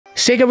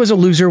Saito was a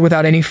loser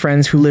without any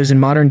friends who lives in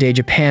modern-day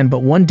Japan,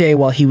 but one day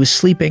while he was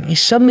sleeping, he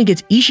suddenly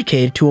gets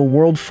isekai'd to a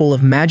world full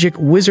of magic,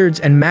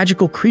 wizards, and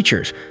magical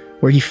creatures,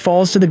 where he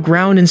falls to the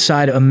ground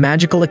inside a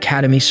magical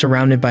academy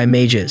surrounded by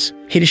mages.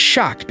 He is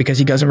shocked because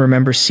he doesn't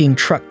remember seeing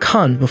Truck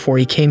Kun before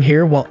he came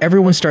here, while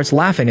everyone starts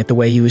laughing at the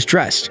way he was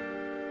dressed.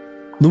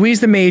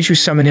 Louise the mage who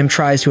summoned him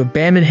tries to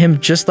abandon him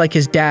just like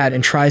his dad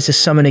and tries to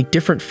summon a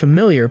different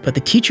familiar, but the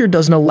teacher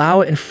doesn't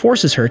allow it and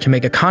forces her to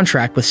make a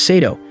contract with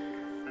Saito.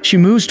 She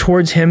moves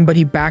towards him, but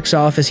he backs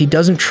off as he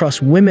doesn't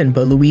trust women,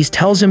 but Louise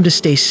tells him to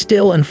stay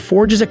still and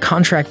forges a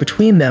contract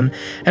between them,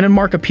 and a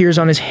mark appears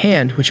on his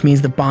hand, which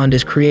means the bond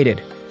is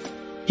created.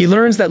 He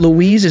learns that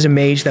Louise is a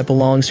mage that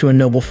belongs to a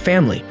noble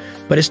family,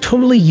 but is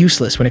totally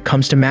useless when it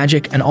comes to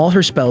magic, and all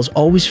her spells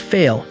always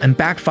fail and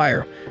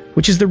backfire,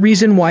 which is the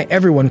reason why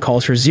everyone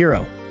calls her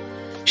Zero.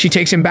 She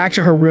takes him back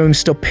to her room,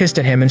 still pissed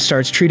at him, and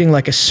starts treating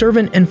like a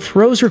servant and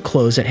throws her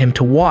clothes at him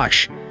to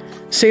wash.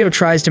 Saito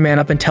tries to man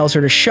up and tells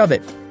her to shove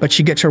it, but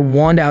she gets her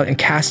wand out and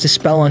casts a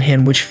spell on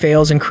him, which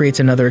fails and creates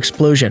another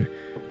explosion.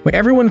 When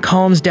everyone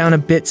calms down a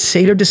bit,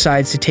 Saito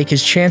decides to take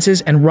his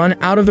chances and run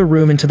out of the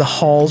room into the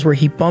halls, where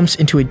he bumps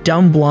into a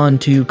dumb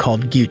blonde dude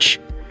called Gucci.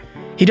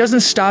 He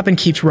doesn't stop and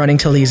keeps running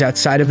till he's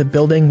outside of the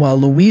building, while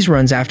Louise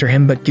runs after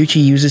him, but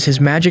Gucci uses his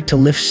magic to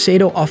lift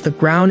Saito off the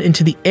ground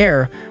into the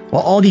air,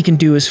 while all he can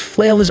do is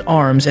flail his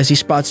arms as he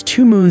spots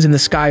two moons in the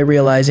sky,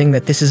 realizing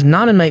that this is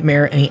not a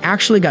nightmare and he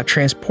actually got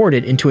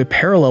transported into a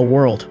parallel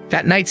world.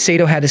 That night,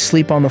 Saito had to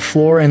sleep on the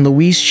floor and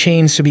Louise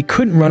chained so he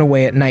couldn't run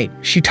away at night.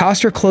 She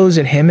tossed her clothes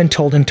at him and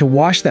told him to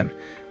wash them,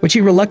 which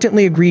he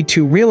reluctantly agreed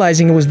to,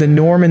 realizing it was the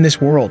norm in this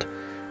world.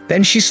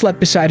 Then she slept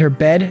beside her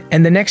bed,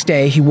 and the next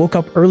day he woke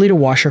up early to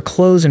wash her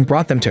clothes and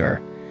brought them to her.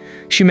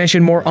 She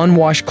mentioned more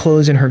unwashed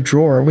clothes in her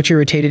drawer, which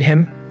irritated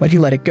him, but he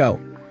let it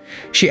go.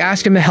 She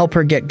asked him to help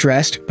her get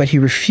dressed, but he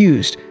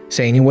refused,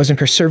 saying he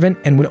wasn't her servant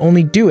and would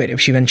only do it if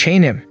she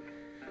unchained him.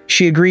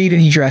 She agreed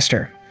and he dressed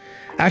her.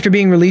 After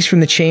being released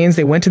from the chains,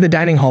 they went to the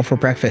dining hall for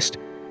breakfast.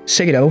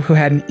 Saito, who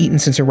hadn't eaten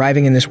since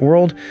arriving in this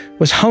world,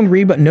 was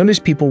hungry but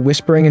noticed people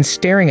whispering and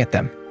staring at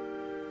them.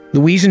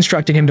 Louise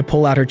instructed him to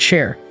pull out her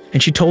chair,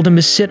 and she told him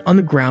to sit on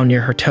the ground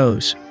near her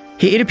toes.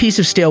 He ate a piece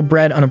of stale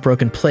bread on a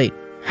broken plate.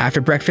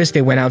 After breakfast,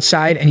 they went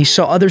outside and he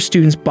saw other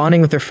students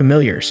bonding with their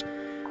familiars.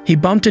 He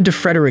bumped into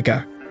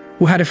Frederica,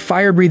 who had a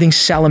fire-breathing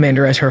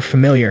salamander as her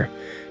familiar.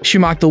 She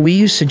mocked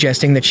Louise,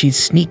 suggesting that she'd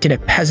sneaked in a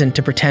peasant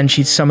to pretend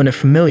she'd summoned a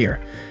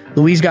familiar.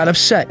 Louise got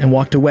upset and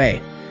walked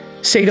away.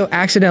 Saito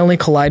accidentally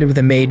collided with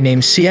a maid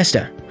named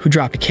Siesta, who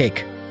dropped a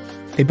cake.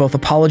 They both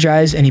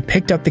apologized and he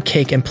picked up the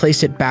cake and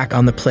placed it back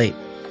on the plate.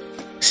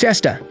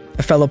 Siesta,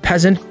 a fellow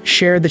peasant,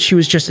 shared that she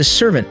was just a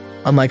servant,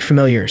 unlike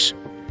familiars.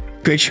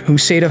 Gucci, who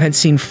Saito had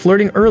seen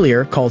flirting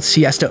earlier, called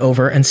Siesta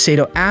over, and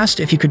Saito asked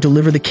if he could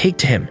deliver the cake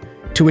to him,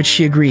 to which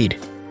she agreed.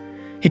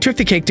 He took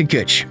the cake to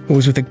Gucci, who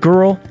was with a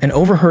girl, and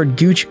overheard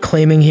Gucci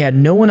claiming he had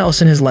no one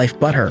else in his life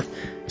but her.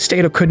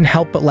 Saito couldn't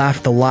help but laugh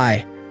at the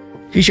lie.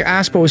 Gucci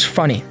asked what was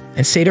funny,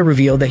 and Saito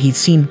revealed that he'd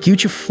seen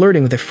Gucci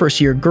flirting with a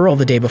first-year girl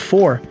the day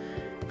before.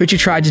 Gucci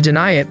tried to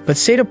deny it, but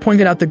Saito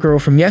pointed out the girl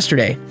from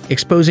yesterday,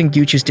 exposing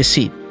Gucci's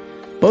deceit.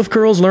 Both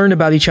girls learned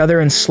about each other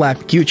and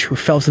slapped Gucci, who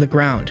fell to the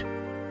ground.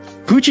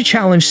 Gucci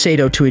challenged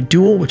Saito to a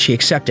duel, which he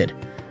accepted.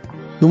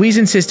 Louise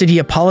insisted he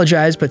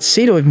apologize, but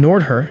Saito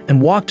ignored her and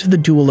walked to the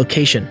duel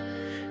location.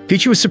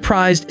 Gucci was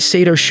surprised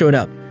Saito showed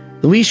up.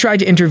 Louise tried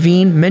to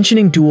intervene,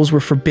 mentioning duels were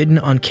forbidden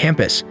on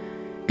campus.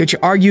 Gucci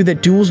argued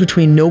that duels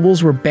between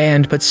nobles were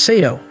banned, but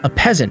Saito, a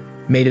peasant,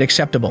 made it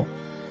acceptable.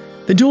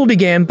 The duel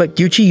began, but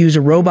Gucci used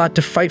a robot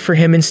to fight for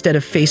him instead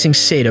of facing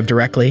Saito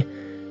directly.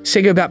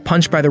 Saito got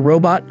punched by the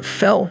robot,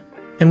 fell,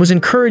 and was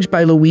encouraged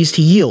by Louise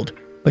to yield,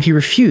 but he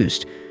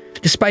refused.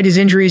 Despite his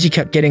injuries, he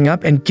kept getting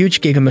up, and Gucci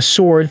gave him a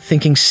sword,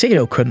 thinking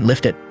Saito couldn't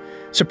lift it.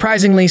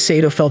 Surprisingly,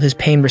 Saito felt his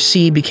pain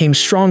recede, became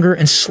stronger,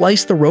 and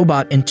sliced the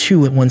robot in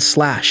two at one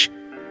slash.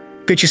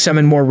 Gucci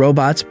summoned more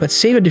robots, but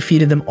Saito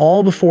defeated them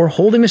all before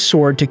holding a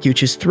sword to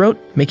Gucci's throat,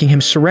 making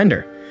him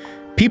surrender.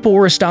 People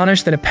were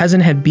astonished that a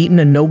peasant had beaten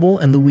a noble,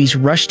 and Louise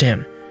rushed to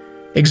him.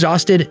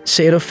 Exhausted,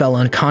 Saito fell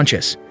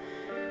unconscious.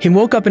 He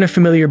woke up in a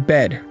familiar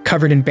bed,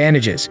 covered in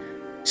bandages.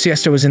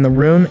 Siesta was in the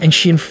room, and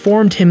she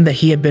informed him that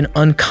he had been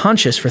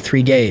unconscious for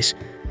 3 days.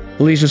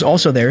 Louise was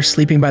also there,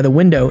 sleeping by the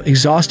window,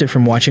 exhausted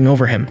from watching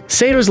over him.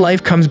 Saito's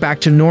life comes back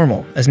to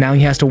normal, as now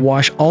he has to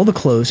wash all the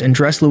clothes and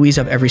dress Louise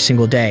up every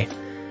single day.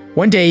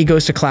 One day he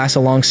goes to class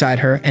alongside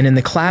her, and in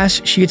the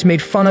class, she gets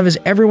made fun of as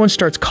everyone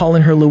starts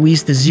calling her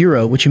Louise the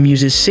Zero, which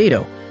amuses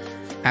Saito.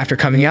 After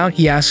coming out,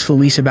 he asks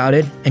Louise about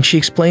it, and she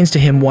explains to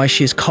him why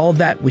she is called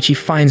that, which he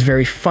finds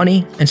very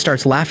funny, and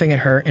starts laughing at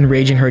her,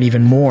 enraging her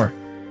even more.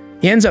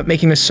 He ends up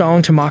making a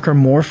song to mock her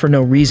more for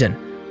no reason.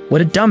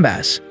 What a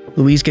dumbass.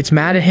 Louise gets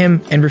mad at him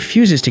and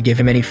refuses to give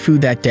him any food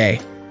that day.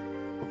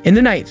 In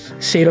the night,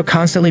 Saito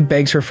constantly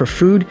begs her for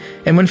food,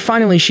 and when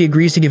finally she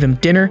agrees to give him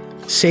dinner,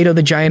 Saito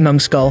the giant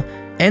numbskull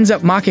ends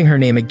up mocking her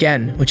name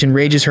again, which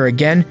enrages her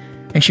again,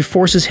 and she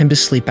forces him to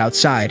sleep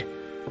outside.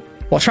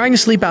 While trying to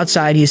sleep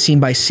outside, he is seen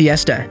by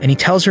Siesta, and he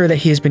tells her that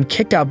he has been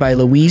kicked out by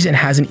Louise and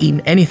hasn't eaten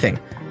anything.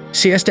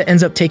 Siesta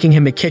ends up taking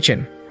him to the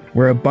kitchen,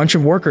 where a bunch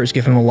of workers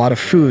give him a lot of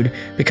food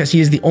because he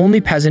is the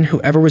only peasant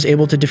who ever was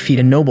able to defeat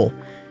a noble.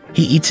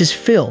 He eats his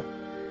fill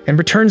and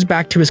returns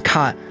back to his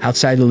cot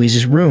outside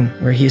Louise's room,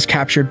 where he is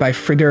captured by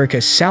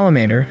Frederica's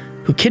salamander,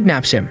 who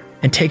kidnaps him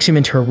and takes him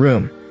into her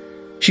room.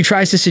 She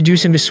tries to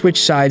seduce him to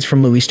switch sides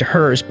from Louise to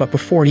hers, but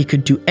before he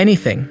could do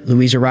anything,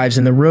 Louise arrives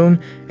in the room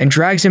and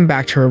drags him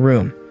back to her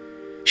room.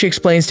 She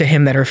explains to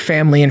him that her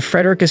family and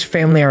Frederica's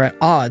family are at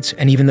odds,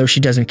 and even though she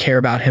doesn't care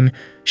about him,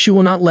 she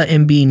will not let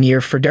him be near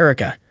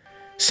Frederica.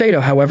 Saito,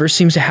 however,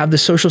 seems to have the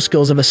social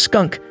skills of a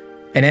skunk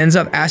and ends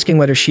up asking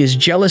whether she is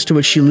jealous, to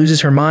which she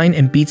loses her mind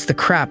and beats the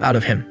crap out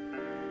of him.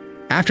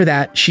 After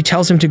that, she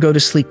tells him to go to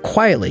sleep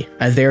quietly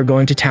as they are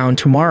going to town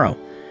tomorrow.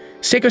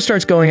 Saito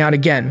starts going out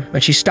again,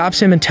 but she stops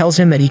him and tells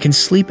him that he can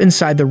sleep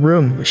inside the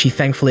room, which he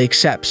thankfully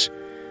accepts.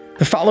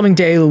 The following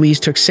day, Louise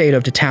took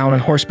Saito to town on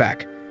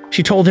horseback.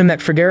 She told him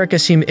that Frederica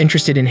seemed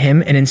interested in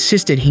him and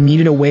insisted he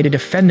needed a way to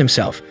defend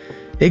himself.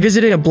 They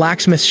visited a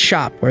blacksmith's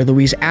shop where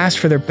Louise asked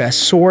for their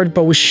best sword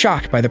but was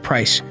shocked by the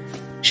price.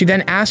 She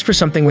then asked for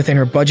something within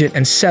her budget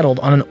and settled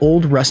on an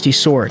old rusty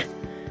sword.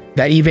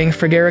 That evening,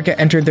 Frederica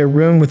entered their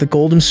room with a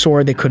golden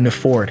sword they couldn't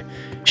afford.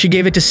 She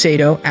gave it to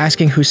Saito,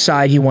 asking whose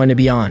side he wanted to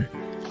be on.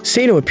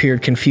 Saito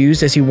appeared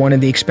confused as he wanted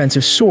the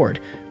expensive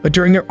sword, but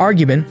during their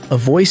argument, a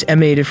voice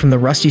emanated from the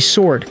rusty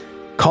sword,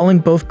 calling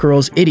both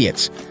girls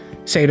idiots.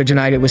 Saito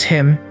denied it was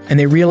him, and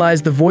they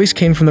realized the voice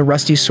came from the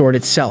rusty sword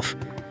itself.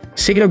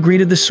 Saito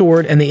greeted the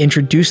sword and they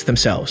introduced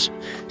themselves.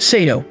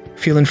 Saito,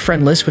 feeling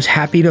friendless, was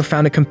happy to have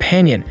found a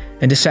companion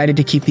and decided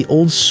to keep the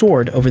old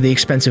sword over the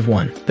expensive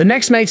one. The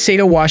next night,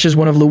 Saito washes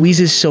one of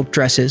Louise's silk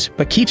dresses,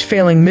 but keeps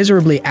failing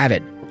miserably at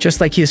it,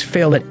 just like he has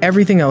failed at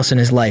everything else in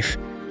his life.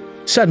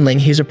 Suddenly,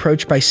 he is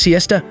approached by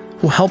Siesta,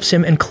 who helps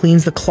him and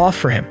cleans the cloth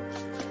for him.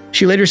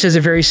 She later says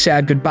a very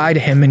sad goodbye to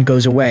him and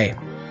goes away.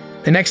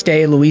 The next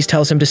day, Louise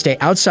tells him to stay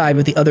outside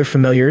with the other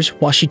familiars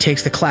while she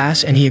takes the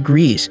class, and he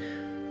agrees.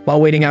 While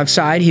waiting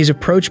outside, he is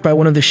approached by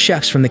one of the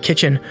chefs from the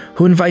kitchen,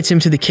 who invites him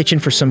to the kitchen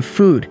for some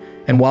food,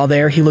 and while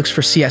there, he looks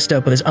for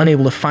Siesta but is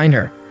unable to find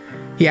her.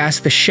 He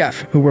asks the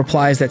chef, who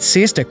replies that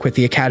Siesta quit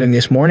the academy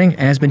this morning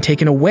and has been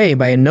taken away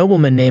by a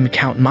nobleman named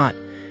Count Mott.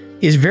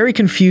 He is very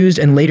confused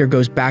and later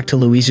goes back to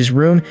Louise's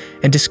room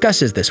and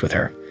discusses this with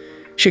her.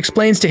 She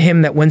explains to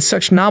him that when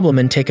such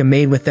noblemen take a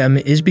maid with them,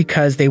 it is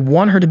because they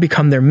want her to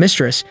become their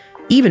mistress,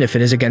 even if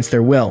it is against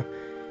their will.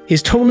 He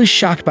is totally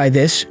shocked by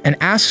this and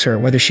asks her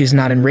whether she is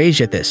not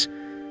enraged at this.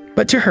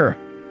 But to her,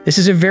 this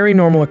is a very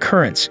normal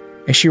occurrence,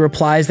 and she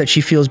replies that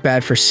she feels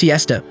bad for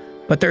Siesta,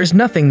 but there is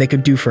nothing they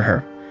could do for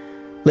her.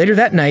 Later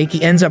that night,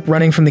 he ends up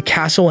running from the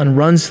castle and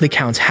runs to the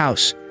Count's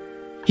house.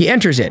 He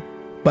enters it,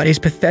 but his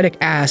pathetic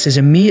ass is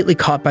immediately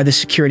caught by the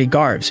security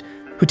guards,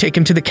 who take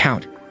him to the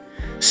Count.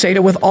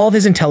 Saito, with all of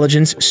his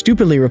intelligence,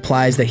 stupidly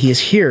replies that he is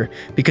here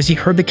because he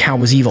heard the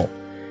Count was evil.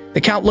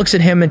 The Count looks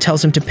at him and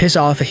tells him to piss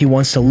off if he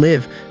wants to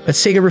live, but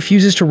Saito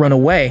refuses to run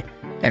away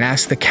and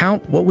asks the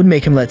Count what would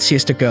make him let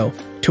Siesta go,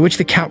 to which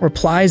the Count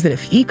replies that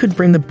if he could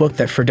bring the book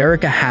that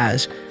Frederica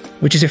has,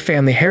 which is a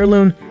family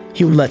heirloom,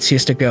 he would let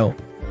Siesta go.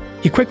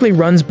 He quickly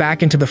runs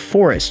back into the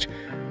forest,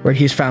 where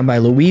he is found by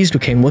Louise, who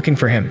came looking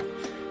for him.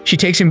 She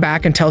takes him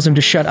back and tells him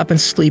to shut up and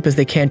sleep as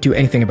they can't do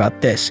anything about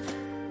this.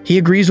 He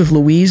agrees with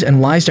Louise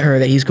and lies to her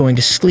that he's going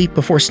to sleep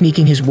before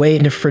sneaking his way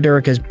into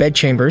Frederica's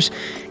bedchambers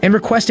and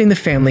requesting the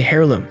family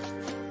heirloom.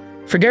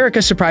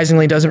 Frederica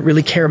surprisingly doesn't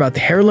really care about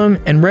the heirloom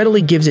and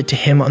readily gives it to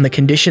him on the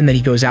condition that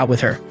he goes out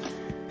with her.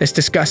 This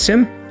disgusts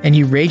him, and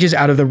he rages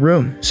out of the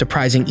room,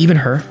 surprising even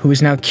her, who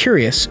is now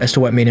curious as to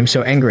what made him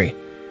so angry.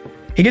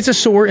 He gets a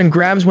sword and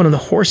grabs one of the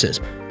horses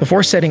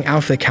before setting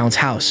out for the Count's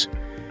house.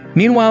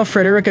 Meanwhile,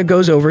 Frederica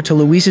goes over to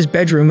Louise's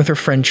bedroom with her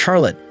friend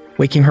Charlotte,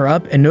 waking her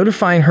up and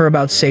notifying her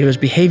about Saito's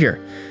behavior.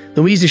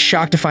 Louise is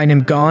shocked to find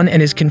him gone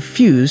and is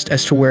confused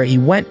as to where he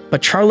went,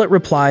 but Charlotte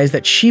replies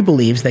that she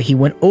believes that he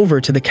went over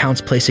to the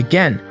Count's place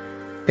again.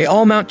 They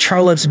all mount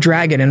Charlotte's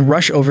dragon and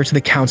rush over to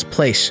the Count's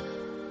place.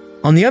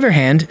 On the other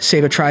hand,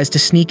 Saito tries to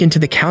sneak into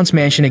the Count's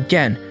mansion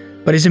again,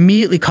 but is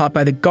immediately caught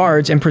by the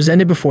guards and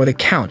presented before the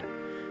Count.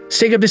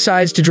 Saito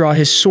decides to draw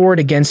his sword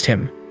against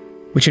him,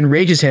 which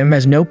enrages him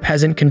as no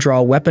peasant can draw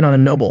a weapon on a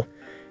noble.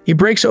 He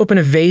breaks open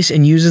a vase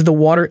and uses the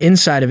water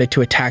inside of it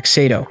to attack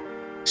Saito.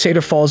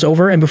 Saito falls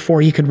over, and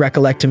before he could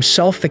recollect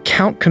himself, the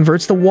Count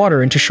converts the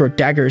water into short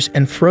daggers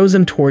and throws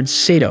them towards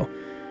Saito.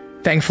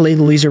 Thankfully,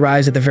 Louise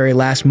arrives at the very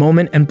last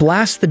moment and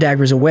blasts the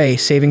daggers away,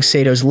 saving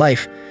Saito's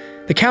life.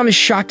 The Count is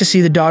shocked to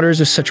see the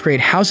daughters of such great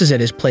houses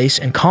at his place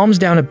and calms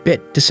down a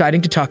bit,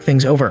 deciding to talk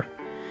things over.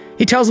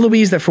 He tells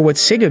Louise that for what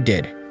Saito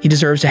did, he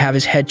deserves to have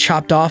his head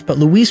chopped off, but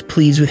Louise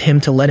pleads with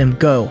him to let him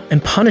go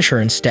and punish her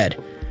instead.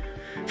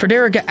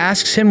 Frederica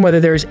asks him whether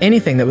there is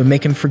anything that would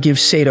make him forgive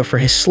Saito for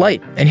his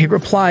slight, and he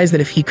replies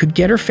that if he could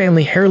get her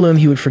family heirloom,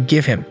 he would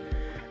forgive him.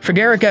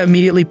 Frederica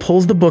immediately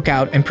pulls the book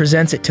out and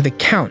presents it to the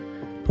Count,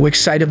 who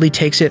excitedly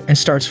takes it and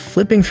starts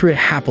flipping through it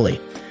happily.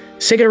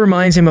 Saito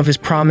reminds him of his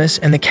promise,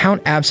 and the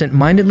Count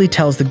absent-mindedly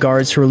tells the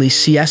guards to release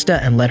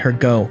Siesta and let her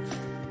go.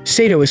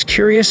 Saito is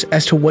curious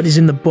as to what is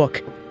in the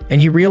book,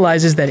 and he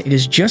realizes that it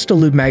is just a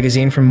loot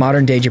magazine from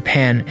modern-day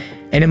Japan,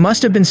 and it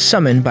must have been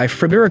summoned by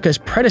Frederica's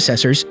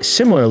predecessors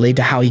similarly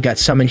to how he got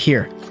summoned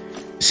here.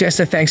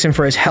 Siesta thanks him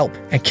for his help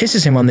and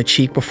kisses him on the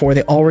cheek before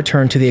they all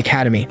return to the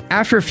academy.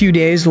 After a few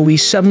days,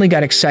 Louise suddenly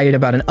got excited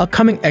about an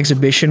upcoming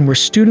exhibition where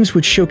students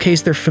would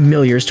showcase their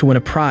familiars to win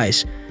a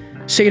prize.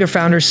 Saito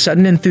found her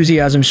sudden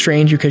enthusiasm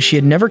strange because she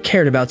had never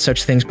cared about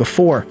such things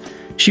before.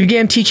 She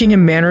began teaching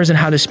him manners and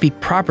how to speak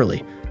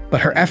properly,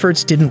 but her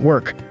efforts didn't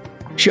work.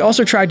 She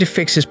also tried to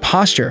fix his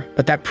posture,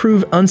 but that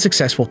proved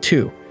unsuccessful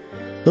too.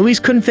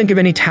 Louise couldn't think of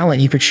any talent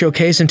he could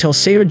showcase until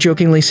Saito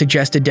jokingly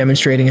suggested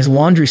demonstrating his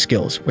laundry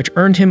skills, which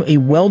earned him a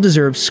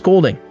well-deserved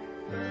scolding.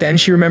 Then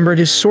she remembered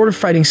his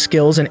sword-fighting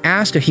skills and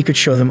asked if he could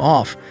show them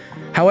off.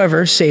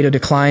 However, Saito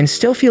declined,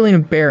 still feeling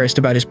embarrassed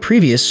about his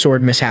previous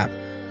sword mishap.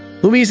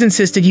 Louise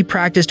insisted he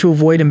practice to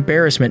avoid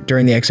embarrassment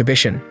during the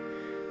exhibition.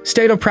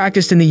 Saito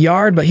practiced in the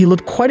yard, but he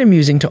looked quite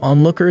amusing to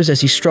onlookers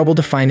as he struggled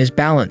to find his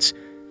balance.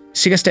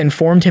 Siesta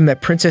informed him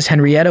that Princess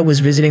Henrietta was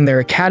visiting their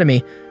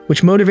academy,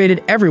 which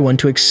motivated everyone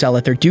to excel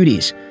at their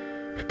duties.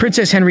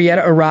 Princess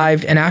Henrietta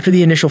arrived, and after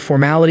the initial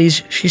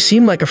formalities, she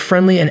seemed like a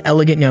friendly and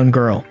elegant young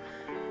girl.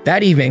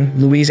 That evening,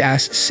 Louise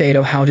asked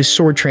Saito how his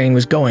sword training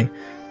was going,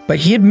 but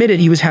he admitted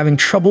he was having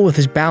trouble with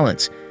his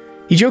balance.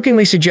 He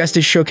jokingly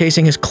suggested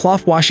showcasing his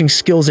cloth-washing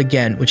skills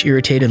again, which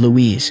irritated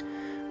Louise.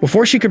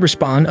 Before she could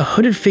respond, a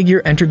hooded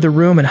figure entered the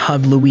room and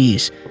hugged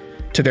Louise.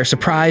 To their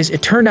surprise,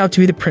 it turned out to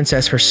be the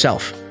princess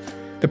herself.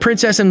 The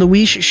princess and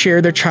Louise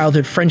shared their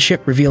childhood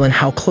friendship, revealing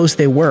how close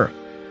they were.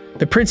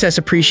 The princess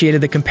appreciated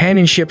the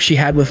companionship she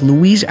had with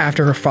Louise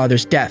after her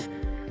father's death.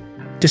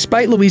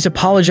 Despite Louise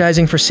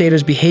apologizing for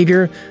Saito's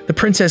behavior, the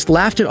princess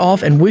laughed it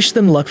off and wished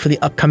them luck for the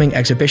upcoming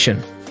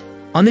exhibition.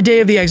 On the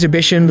day of the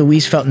exhibition,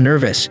 Louise felt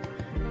nervous.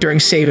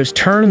 During Saito's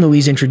turn,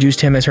 Louise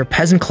introduced him as her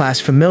peasant class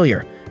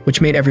familiar, which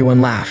made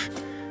everyone laugh.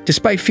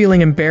 Despite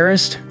feeling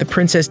embarrassed, the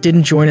princess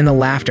didn't join in the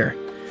laughter.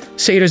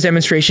 Saito's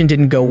demonstration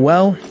didn't go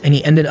well, and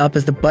he ended up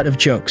as the butt of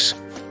jokes.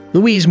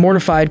 Louise,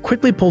 mortified,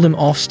 quickly pulled him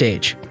off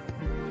stage.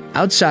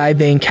 Outside,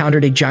 they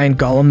encountered a giant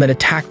golem that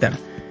attacked them.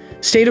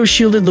 Saito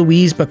shielded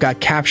Louise but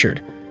got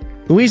captured.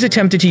 Louise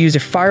attempted to use a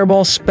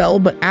fireball spell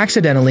but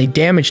accidentally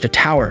damaged a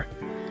tower.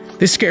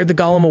 This scared the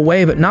golem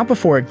away, but not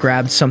before it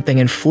grabbed something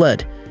and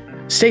fled.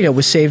 Saito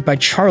was saved by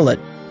Charlotte,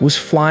 who was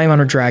flying on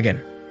her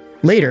dragon.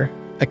 Later,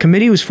 a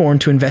committee was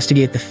formed to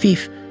investigate the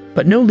thief,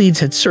 but no leads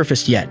had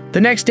surfaced yet.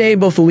 The next day,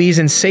 both Louise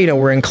and Saito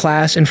were in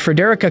class, and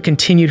Frederica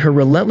continued her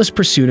relentless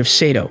pursuit of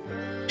Saito.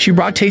 She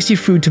brought tasty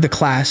food to the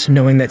class,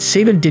 knowing that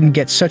Saito didn't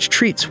get such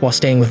treats while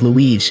staying with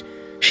Louise.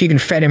 She even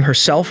fed him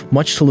herself,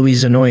 much to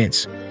Louise's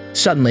annoyance.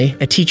 Suddenly,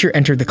 a teacher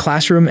entered the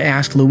classroom and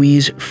asked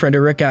Louise,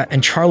 Frederica,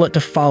 and Charlotte to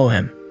follow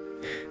him.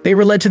 They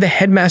were led to the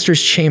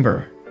headmaster's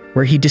chamber,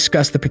 where he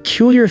discussed the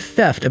peculiar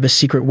theft of a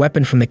secret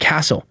weapon from the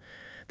castle.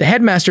 The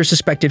headmaster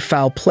suspected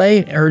foul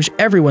play and urged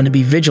everyone to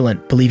be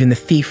vigilant, believing the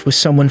thief was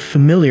someone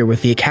familiar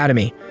with the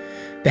academy.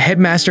 The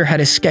headmaster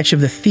had a sketch of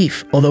the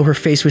thief, although her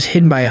face was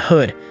hidden by a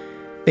hood.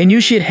 They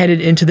knew she had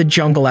headed into the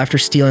jungle after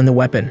stealing the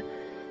weapon.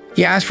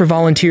 He asked for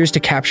volunteers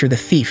to capture the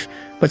thief,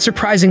 but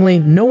surprisingly,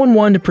 no one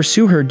wanted to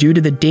pursue her due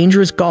to the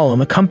dangerous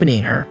golem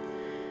accompanying her.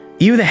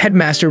 Even the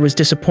headmaster was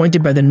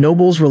disappointed by the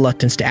noble's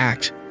reluctance to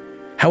act.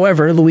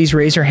 However, Louise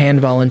raised her hand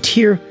to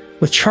volunteer,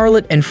 with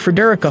Charlotte and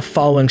Frederica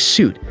following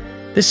suit.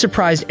 This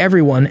surprised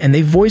everyone, and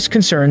they voiced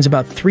concerns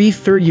about 3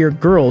 third-year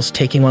girls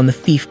taking on the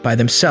thief by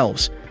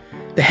themselves.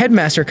 The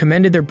headmaster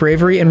commended their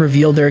bravery and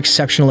revealed their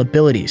exceptional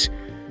abilities.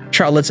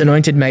 Charlotte's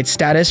anointed knight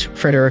status,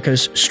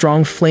 Frederica's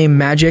strong flame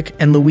magic,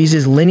 and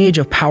Louise's lineage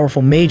of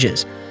powerful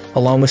mages,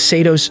 along with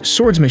Saito's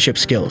swordsmanship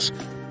skills,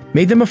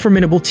 made them a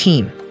formidable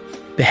team.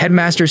 The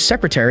headmaster's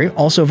secretary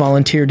also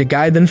volunteered to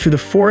guide them through the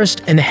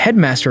forest, and the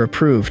headmaster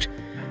approved.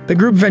 The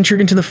group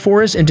ventured into the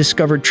forest and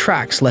discovered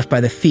tracks left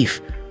by the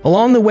thief.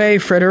 Along the way,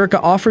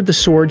 Frederica offered the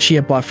sword she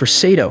had bought for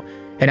Saito,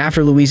 and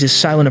after Louise's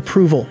silent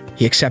approval,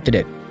 he accepted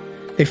it.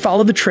 They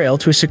followed the trail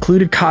to a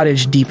secluded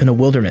cottage deep in the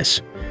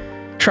wilderness.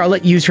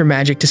 Charlotte used her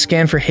magic to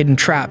scan for hidden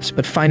traps,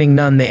 but finding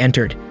none, they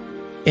entered.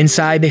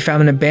 Inside, they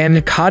found an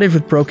abandoned cottage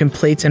with broken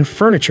plates and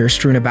furniture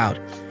strewn about.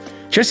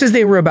 Just as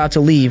they were about to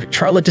leave,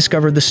 Charlotte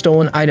discovered the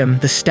stolen item,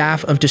 the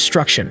Staff of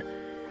Destruction.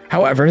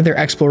 However, their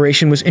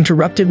exploration was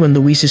interrupted when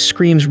Louise's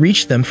screams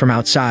reached them from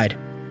outside.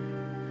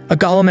 A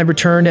golem had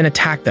returned and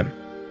attacked them.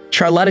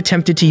 Charlotte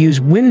attempted to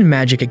use wind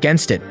magic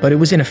against it, but it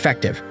was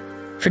ineffective.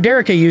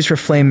 Frederica used her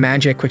flame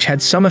magic, which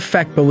had some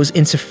effect but was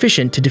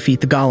insufficient to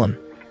defeat the golem.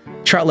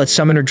 Charlotte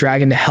summoned her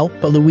dragon to help,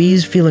 but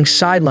Louise, feeling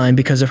sidelined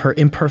because of her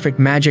imperfect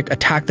magic,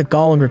 attacked the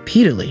golem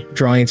repeatedly,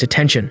 drawing its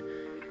attention.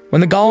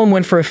 When the golem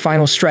went for a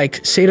final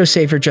strike, Saito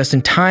saved her just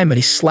in time, but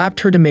he slapped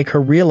her to make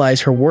her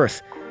realize her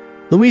worth.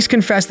 Louise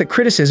confessed that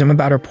criticism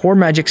about her poor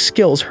magic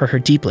skills hurt her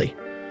deeply.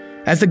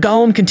 As the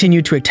golem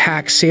continued to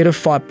attack, Saito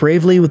fought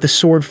bravely with the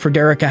sword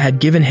Frederica had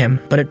given him,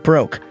 but it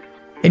broke.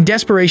 In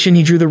desperation,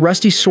 he drew the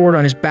rusty sword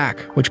on his back,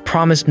 which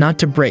promised not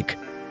to break.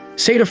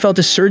 Saito felt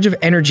a surge of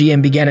energy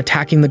and began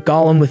attacking the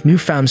golem with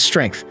newfound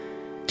strength.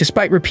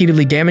 Despite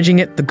repeatedly damaging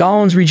it, the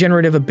golem's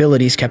regenerative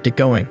abilities kept it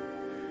going.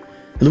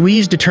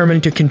 Louise,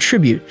 determined to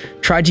contribute,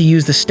 tried to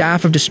use the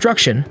Staff of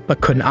Destruction,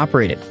 but couldn't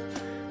operate it.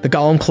 The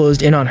golem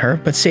closed in on her,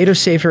 but Saito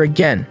saved her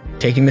again,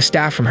 taking the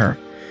staff from her.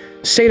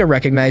 Saito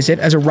recognized it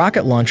as a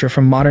rocket launcher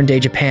from modern-day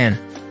Japan.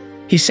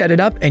 He set it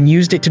up and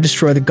used it to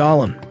destroy the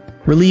golem.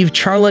 Relieved,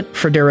 Charlotte,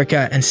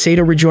 Frederica, and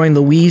Saito rejoined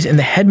Louise, and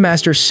the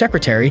headmaster's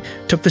secretary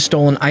took the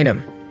stolen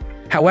item.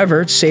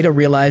 However, Saito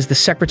realized the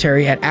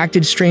secretary had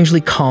acted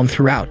strangely calm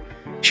throughout.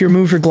 She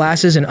removed her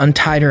glasses and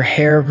untied her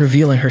hair,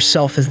 revealing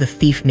herself as the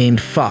thief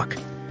named Fuck.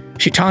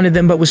 She taunted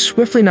them but was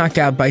swiftly knocked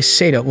out by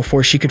Saito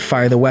before she could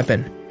fire the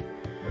weapon.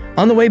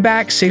 On the way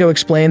back, Saito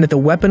explained that the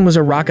weapon was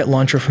a rocket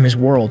launcher from his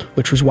world,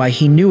 which was why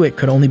he knew it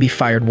could only be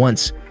fired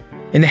once.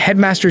 In the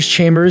headmaster's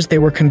chambers, they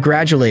were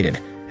congratulated,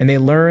 and they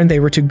learned they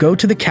were to go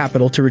to the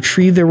capital to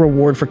retrieve their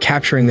reward for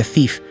capturing the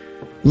thief.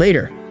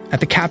 Later, at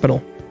the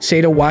capital,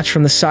 Saito watched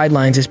from the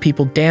sidelines as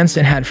people danced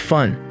and had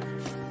fun.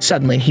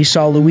 Suddenly, he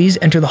saw Louise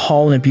enter the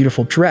hall in a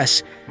beautiful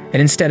dress,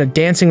 and instead of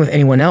dancing with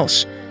anyone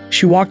else,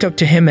 she walked up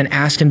to him and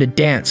asked him to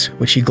dance,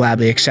 which he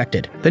gladly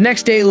accepted. The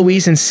next day,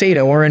 Louise and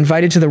Saito are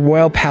invited to the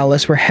royal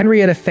palace where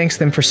Henrietta thanks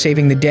them for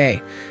saving the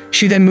day.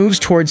 She then moves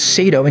towards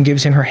Saito and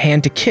gives him her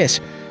hand to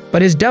kiss,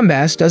 but his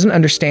dumbass doesn't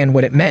understand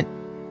what it meant.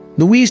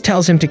 Louise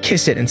tells him to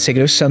kiss it, and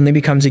Saito suddenly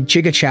becomes a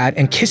gigachat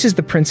and kisses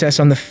the princess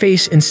on the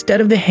face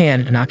instead of the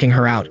hand, knocking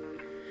her out.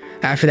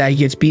 After that, he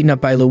gets beaten up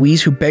by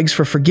Louise, who begs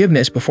for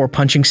forgiveness before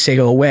punching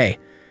Saito away.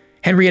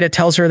 Henrietta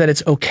tells her that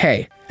it's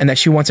okay, and that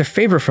she wants a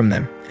favor from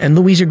them, and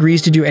Louise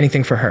agrees to do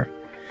anything for her.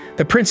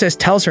 The princess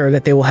tells her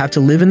that they will have to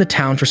live in the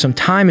town for some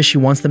time, as she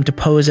wants them to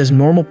pose as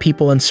normal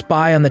people and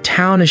spy on the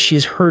town, as she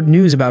has heard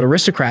news about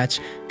aristocrats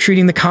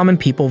treating the common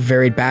people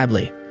very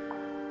badly.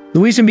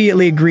 Louise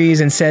immediately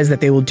agrees and says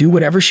that they will do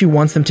whatever she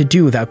wants them to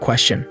do without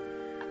question.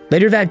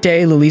 Later that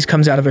day, Louise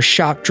comes out of a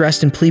shop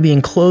dressed in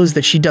plebeian clothes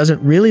that she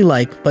doesn't really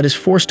like but is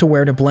forced to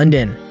wear to blend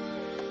in.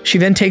 She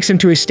then takes him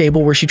to a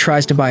stable where she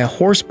tries to buy a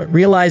horse but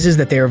realizes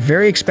that they are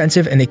very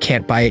expensive and they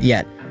can't buy it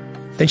yet.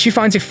 Then she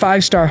finds a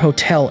 5-star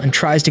hotel and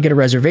tries to get a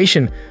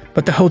reservation,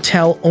 but the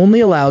hotel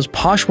only allows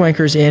posh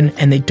wankers in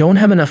and they don't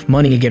have enough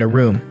money to get a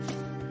room.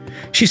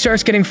 She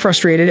starts getting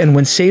frustrated, and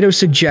when Saito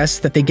suggests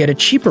that they get a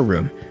cheaper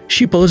room,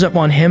 she blows up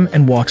on him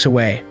and walks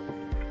away.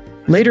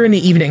 Later in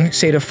the evening,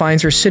 Saito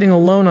finds her sitting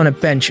alone on a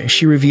bench, and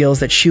she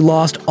reveals that she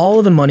lost all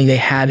of the money they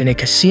had in a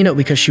casino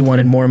because she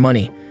wanted more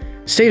money.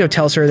 Saito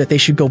tells her that they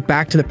should go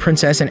back to the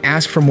princess and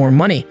ask for more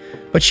money,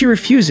 but she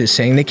refuses,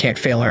 saying they can't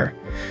fail her.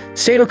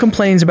 Saito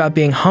complains about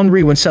being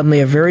hungry when suddenly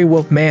a very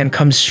woke man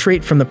comes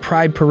straight from the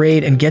Pride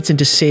Parade and gets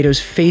into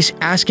Sato's face,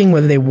 asking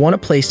whether they want a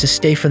place to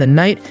stay for the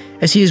night,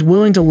 as he is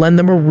willing to lend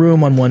them a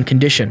room on one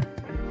condition.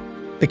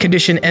 The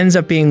condition ends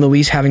up being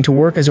Louise having to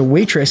work as a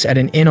waitress at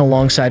an inn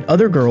alongside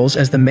other girls,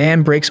 as the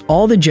man breaks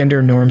all the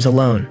gender norms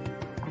alone.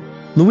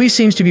 Louise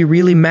seems to be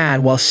really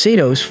mad, while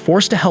Saito is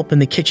forced to help in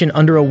the kitchen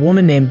under a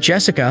woman named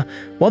Jessica,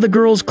 while the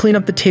girls clean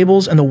up the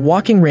tables, and the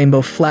walking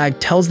rainbow flag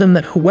tells them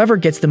that whoever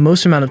gets the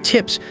most amount of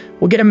tips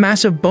will get a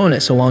massive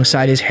bonus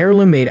alongside his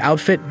heirloom-made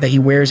outfit that he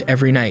wears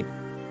every night.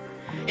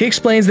 He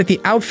explains that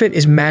the outfit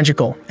is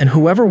magical, and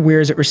whoever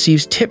wears it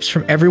receives tips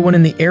from everyone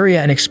in the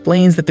area, and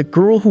explains that the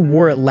girl who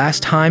wore it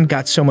last time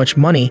got so much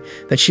money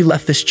that she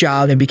left this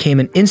job and became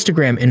an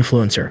Instagram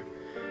influencer.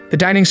 The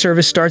dining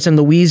service starts and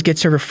Louise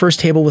gets to her first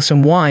table with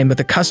some wine, but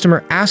the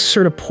customer asks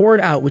her to pour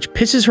it out, which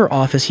pisses her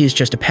off as he is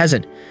just a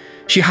peasant.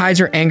 She hides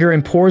her anger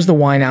and pours the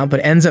wine out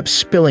but ends up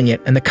spilling it,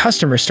 and the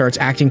customer starts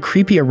acting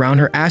creepy around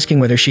her, asking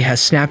whether she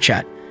has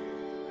Snapchat.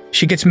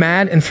 She gets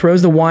mad and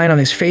throws the wine on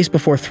his face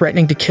before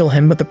threatening to kill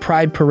him, but the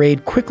Pride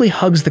Parade quickly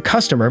hugs the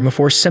customer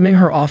before sending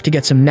her off to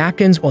get some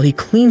napkins while he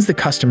cleans the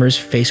customer's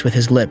face with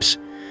his lips.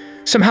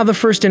 Somehow the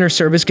first dinner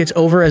service gets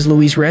over as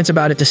Louise rants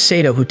about it to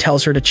Saito, who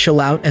tells her to chill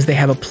out as they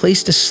have a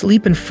place to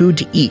sleep and food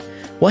to eat,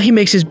 while he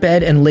makes his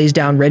bed and lays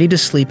down ready to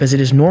sleep as it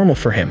is normal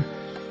for him,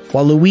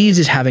 while Louise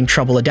is having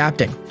trouble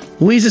adapting.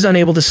 Louise is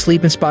unable to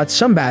sleep and spots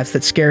some bats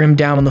that scare him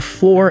down on the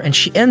floor, and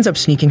she ends up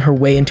sneaking her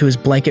way into his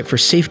blanket for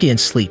safety and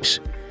sleeps.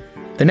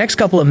 The next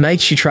couple of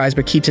nights she tries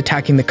but keeps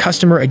attacking the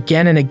customer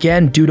again and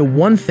again due to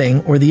one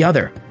thing or the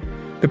other.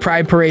 The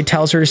Pride Parade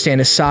tells her to stand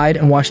aside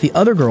and watch the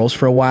other girls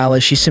for a while,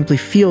 as she simply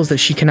feels that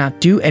she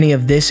cannot do any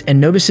of this and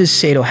notices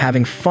Saito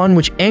having fun,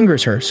 which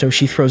angers her, so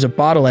she throws a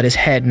bottle at his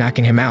head,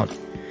 knocking him out.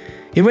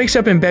 He wakes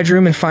up in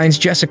bedroom and finds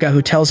Jessica,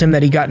 who tells him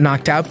that he got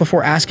knocked out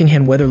before asking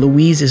him whether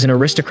Louise is an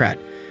aristocrat.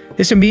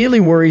 This immediately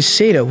worries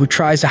Saito, who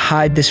tries to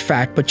hide this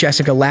fact, but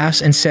Jessica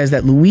laughs and says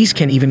that Louise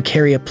can't even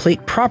carry a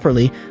plate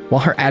properly, while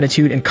her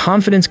attitude and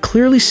confidence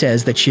clearly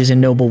says that she is a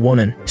noble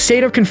woman.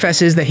 Saito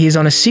confesses that he is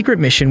on a secret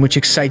mission, which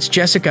excites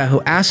Jessica,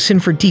 who asks him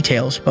for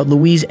details, but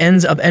Louise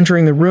ends up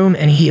entering the room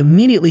and he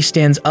immediately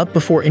stands up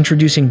before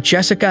introducing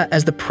Jessica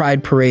as the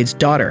Pride Parade's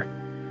daughter.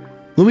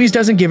 Louise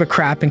doesn't give a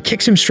crap and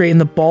kicks him straight in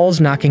the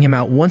balls, knocking him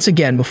out once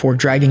again before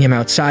dragging him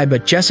outside,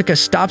 but Jessica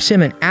stops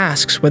him and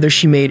asks whether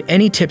she made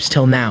any tips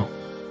till now.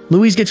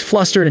 Louise gets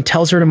flustered and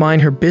tells her to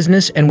mind her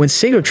business, and when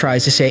Saito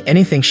tries to say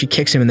anything, she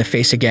kicks him in the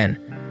face again.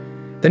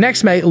 The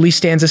next night, Lee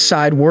stands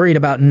aside worried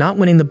about not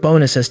winning the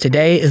bonus, as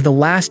today is the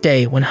last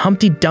day when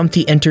Humpty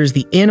Dumpty enters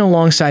the inn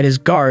alongside his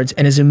guards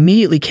and is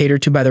immediately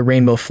catered to by the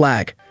rainbow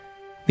flag.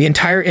 The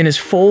entire inn is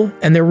full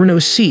and there were no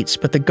seats,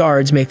 but the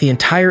guards make the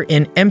entire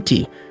inn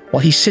empty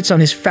while he sits on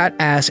his fat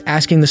ass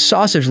asking the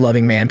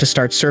sausage-loving man to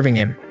start serving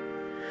him.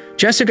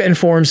 Jessica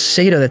informs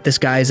Saito that this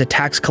guy is a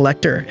tax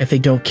collector. If they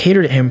don't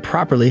cater to him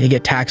properly, they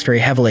get taxed very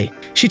heavily.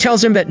 She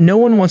tells him that no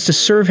one wants to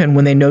serve him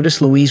when they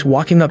notice Louise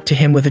walking up to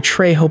him with a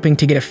tray hoping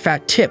to get a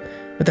fat tip,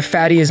 but the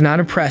fatty is not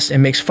impressed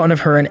and makes fun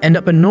of her and end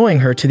up annoying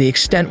her to the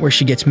extent where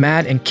she gets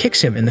mad and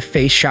kicks him in the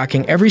face,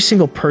 shocking every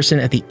single person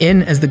at the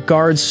inn as the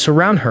guards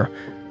surround her,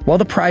 while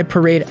the Pride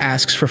Parade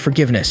asks for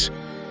forgiveness.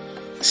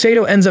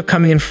 Saito ends up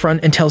coming in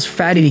front and tells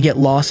Fatty to get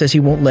lost as he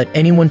won't let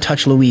anyone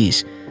touch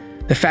Louise.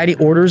 The fatty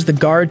orders the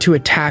guard to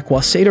attack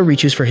while Saito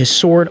reaches for his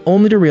sword,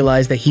 only to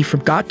realize that he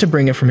forgot to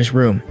bring it from his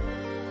room.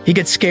 He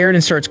gets scared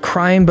and starts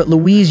crying, but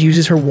Louise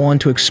uses her wand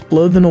to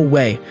explode them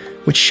away,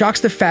 which shocks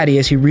the fatty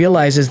as he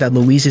realizes that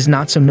Louise is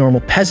not some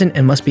normal peasant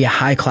and must be a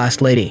high-class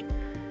lady.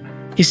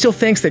 He still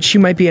thinks that she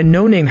might be a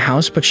no-name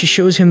house, but she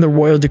shows him the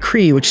royal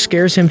decree, which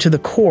scares him to the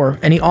core,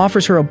 and he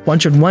offers her a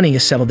bunch of money to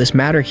settle this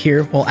matter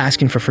here while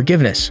asking for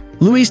forgiveness.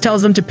 Louise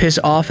tells them to piss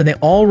off, and they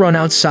all run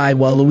outside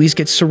while Louise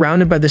gets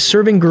surrounded by the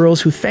serving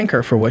girls who thank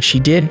her for what she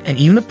did, and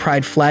even the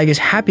pride flag is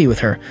happy with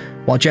her,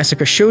 while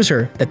Jessica shows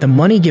her that the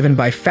money given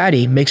by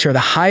Fatty makes her the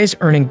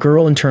highest-earning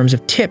girl in terms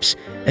of tips,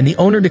 and the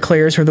owner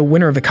declares her the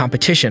winner of the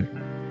competition.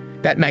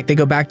 That night, they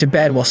go back to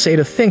bed while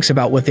Saito thinks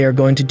about what they are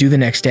going to do the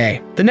next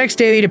day. The next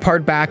day, they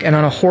depart back and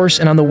on a horse,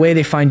 and on the way,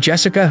 they find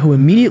Jessica, who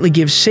immediately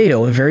gives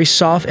Saito a very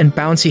soft and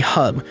bouncy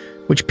hug,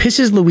 which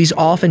pisses Louise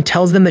off and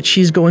tells them that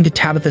she's going to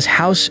Tabitha's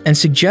house and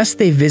suggests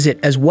they visit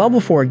as well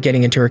before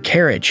getting into her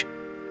carriage.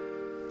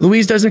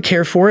 Louise doesn't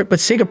care for it, but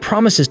Saito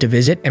promises to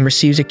visit and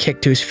receives a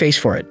kick to his face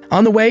for it.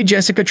 On the way,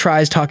 Jessica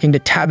tries talking to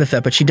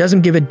Tabitha, but she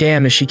doesn't give a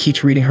damn as she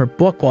keeps reading her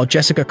book while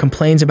Jessica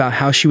complains about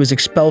how she was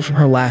expelled from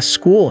her last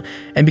school,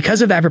 and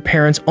because of that, her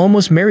parents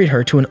almost married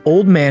her to an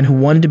old man who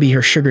wanted to be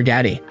her sugar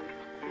daddy.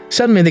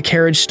 Suddenly, the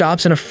carriage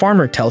stops and a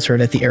farmer tells her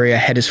that the area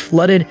ahead is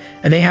flooded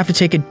and they have to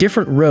take a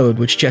different road,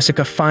 which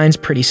Jessica finds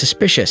pretty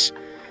suspicious.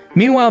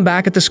 Meanwhile,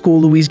 back at the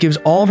school, Louise gives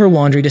all of her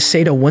laundry to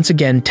Saito once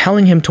again,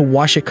 telling him to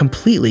wash it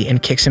completely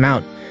and kicks him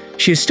out.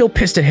 She is still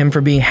pissed at him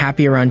for being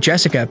happy around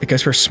Jessica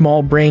because her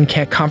small brain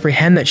can't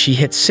comprehend that she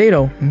hits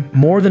Saito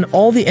more than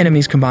all the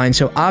enemies combined,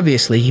 so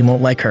obviously he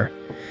won't like her.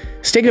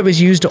 Saito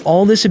is used to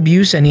all this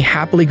abuse and he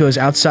happily goes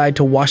outside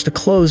to wash the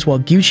clothes while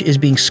Gucci is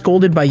being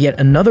scolded by yet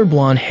another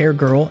blonde-haired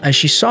girl as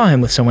she saw him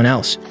with someone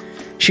else.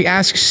 She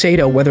asks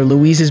Saito whether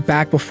Louise is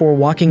back before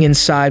walking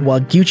inside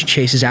while Gucci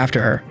chases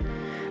after her.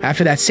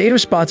 After that, Saito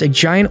spots a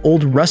giant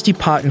old rusty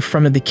pot in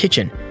front of the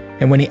kitchen,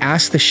 and when he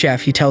asks the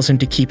chef, he tells him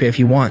to keep it if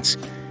he wants.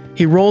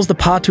 He rolls the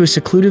pot to a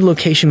secluded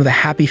location with a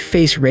happy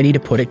face ready to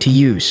put it to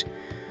use.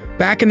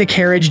 Back in the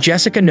carriage,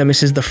 Jessica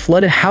notices the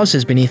flooded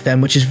houses beneath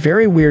them, which is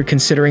very weird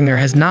considering there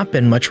has not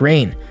been much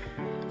rain.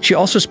 She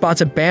also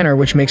spots a banner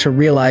which makes her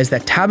realize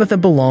that Tabitha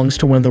belongs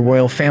to one of the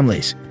royal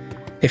families.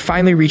 They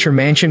finally reach her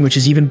mansion, which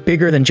is even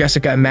bigger than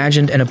Jessica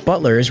imagined, and a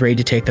butler is ready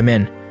to take them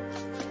in.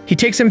 He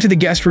takes them to the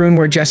guest room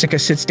where Jessica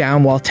sits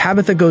down while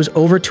Tabitha goes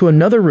over to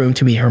another room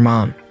to meet her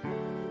mom.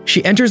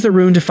 She enters the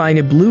room to find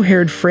a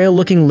blue-haired,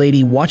 frail-looking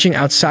lady watching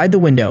outside the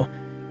window.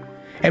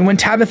 And when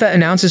Tabitha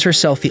announces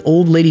herself, the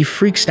old lady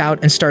freaks out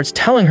and starts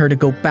telling her to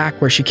go back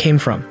where she came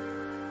from.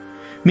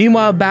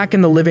 Meanwhile, back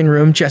in the living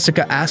room,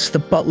 Jessica asks the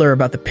butler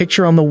about the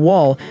picture on the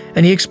wall,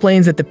 and he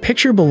explains that the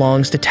picture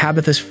belongs to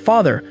Tabitha's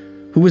father,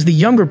 who was the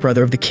younger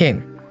brother of the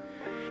king.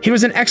 He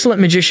was an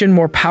excellent magician,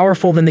 more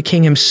powerful than the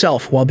king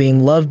himself, while being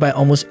loved by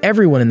almost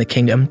everyone in the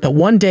kingdom, but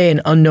one day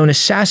an unknown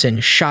assassin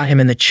shot him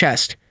in the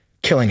chest,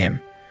 killing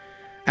him.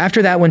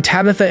 After that, when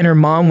Tabitha and her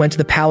mom went to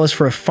the palace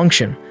for a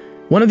function,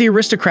 one of the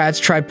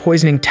aristocrats tried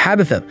poisoning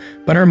Tabitha,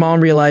 but her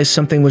mom realized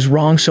something was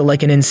wrong, so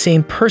like an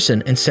insane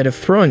person, instead of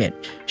throwing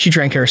it, she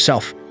drank it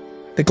herself.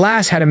 The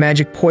glass had a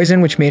magic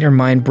poison which made her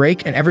mind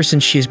break, and ever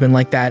since she has been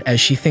like that, as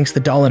she thinks the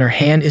doll in her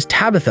hand is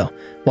Tabitha,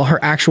 while her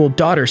actual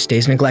daughter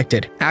stays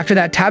neglected. After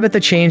that,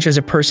 Tabitha changed as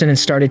a person and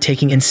started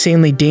taking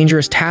insanely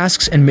dangerous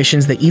tasks and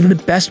missions that even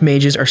the best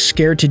mages are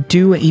scared to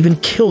do, and even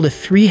killed a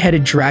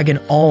three-headed dragon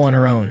all on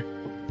her own.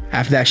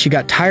 After that, she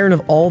got tired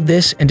of all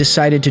this and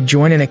decided to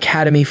join an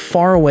academy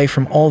far away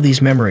from all these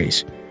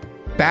memories.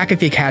 Back at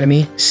the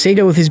academy,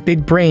 Saito with his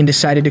big brain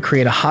decided to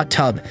create a hot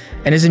tub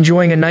and is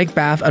enjoying a night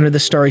bath under the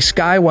starry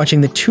sky watching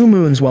the two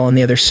moons, while on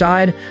the other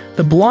side,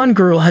 the blonde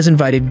girl has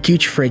invited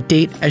Gucci for a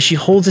date as she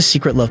holds a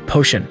secret love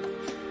potion.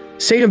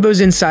 Saito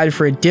goes inside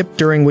for a dip,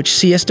 during which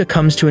Siesta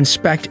comes to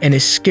inspect and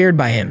is scared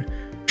by him,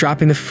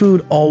 dropping the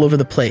food all over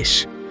the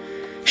place.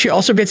 She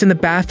also gets in the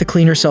bath to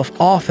clean herself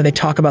off, and they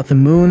talk about the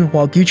moon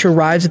while Gucci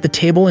arrives at the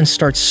table and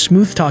starts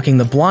smooth-talking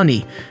the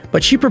blondie,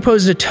 but she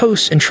proposes a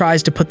toast and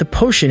tries to put the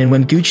potion in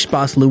when Gucci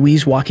spots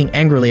Louise walking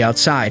angrily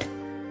outside.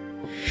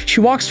 She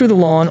walks through the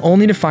lawn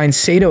only to find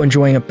Saito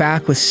enjoying a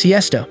bath with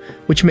Siesta,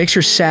 which makes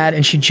her sad,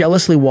 and she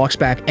jealously walks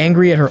back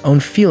angry at her own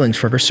feelings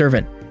for her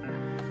servant.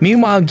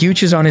 Meanwhile,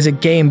 Gooch is on his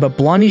game, but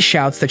Blondie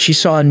shouts that she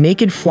saw a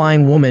naked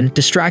flying woman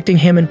distracting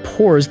him and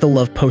pours the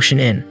love potion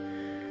in.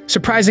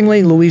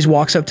 Surprisingly, Louise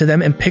walks up to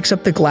them and picks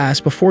up the glass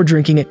before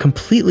drinking it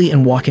completely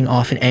and walking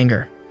off in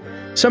anger.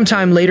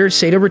 Sometime later,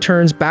 Saito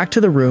returns back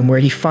to the room where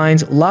he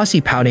finds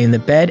Lassie pouting in the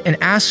bed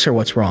and asks her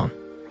what's wrong.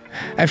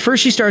 At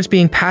first, she starts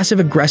being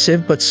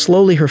passive-aggressive, but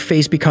slowly her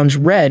face becomes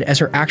red as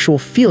her actual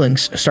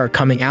feelings start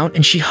coming out,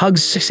 and she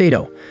hugs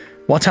Saito,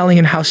 while telling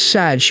him how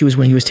sad she was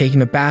when he was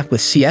taking a bath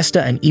with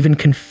Siesta, and even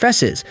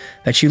confesses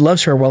that she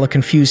loves her, while a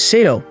confused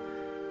Saito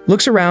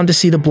looks around to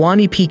see the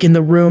Blondie peek in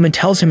the room and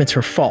tells him it's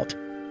her fault.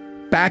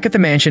 Back at the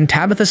mansion,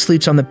 Tabitha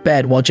sleeps on the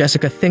bed while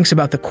Jessica thinks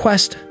about the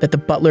quest that the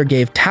butler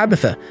gave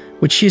Tabitha,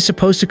 which she is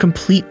supposed to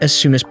complete as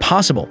soon as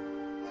possible.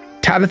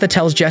 Tabitha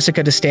tells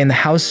Jessica to stay in the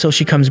house till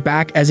she comes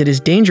back as it is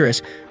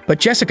dangerous, but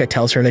Jessica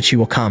tells her that she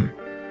will come.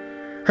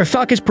 Her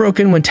thought is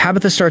broken when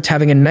Tabitha starts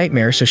having a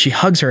nightmare, so she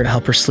hugs her to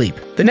help her sleep.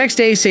 The next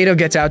day, Saito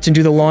gets out to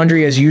do the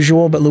laundry as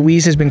usual, but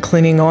Louise has been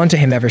clinging on to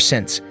him ever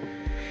since.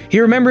 He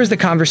remembers the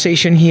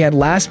conversation he had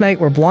last night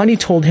where Blondie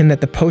told him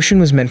that the potion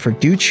was meant for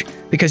Gooch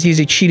because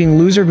he's a cheating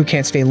loser who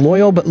can't stay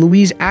loyal, but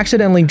Louise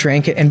accidentally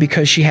drank it, and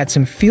because she had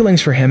some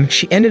feelings for him,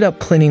 she ended up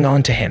clinging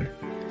on to him.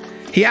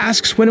 He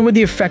asks when would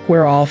the effect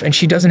wear off, and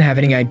she doesn't have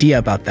any idea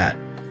about that.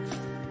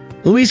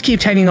 Louise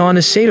keeps hanging on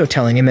to Saito,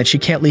 telling him that she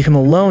can't leave him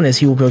alone as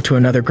he will go to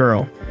another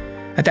girl.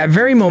 At that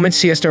very moment,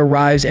 Siesta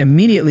arrives, and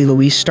immediately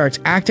Louise starts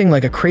acting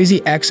like a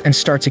crazy ex and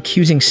starts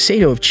accusing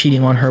Saito of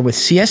cheating on her with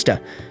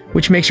Siesta,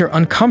 which makes her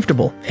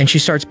uncomfortable, and she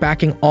starts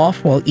backing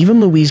off while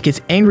even Louise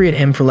gets angry at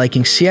him for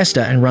liking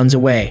Siesta and runs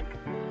away.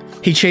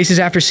 He chases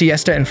after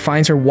Siesta and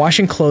finds her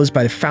washing clothes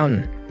by the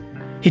fountain.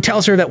 He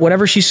tells her that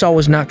whatever she saw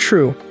was not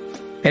true,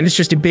 and it's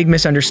just a big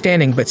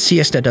misunderstanding, but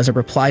Siesta doesn't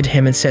reply to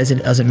him and says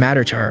it doesn't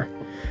matter to her.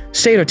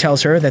 Saito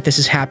tells her that this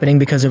is happening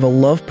because of a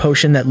love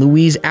potion that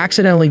Louise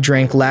accidentally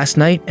drank last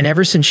night, and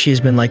ever since she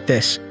has been like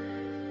this.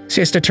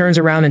 Siesta turns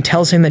around and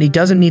tells him that he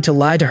doesn't need to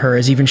lie to her,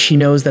 as even she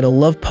knows that a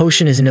love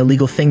potion is an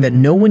illegal thing that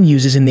no one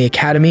uses in the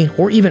academy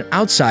or even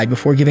outside,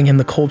 before giving him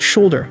the cold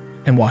shoulder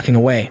and walking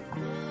away.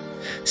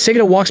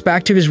 Saito walks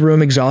back to his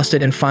room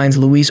exhausted and finds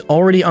Louise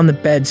already on the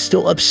bed,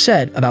 still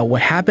upset about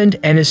what happened,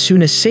 and as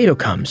soon as Saito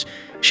comes,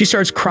 she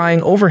starts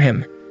crying over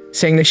him,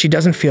 saying that she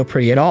doesn't feel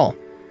pretty at all.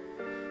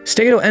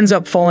 Saito ends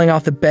up falling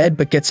off the bed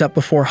but gets up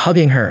before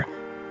hugging her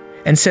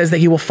and says that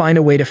he will find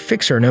a way to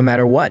fix her no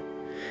matter what.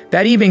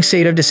 That evening,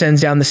 Saito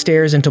descends down the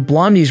stairs into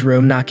Blondie's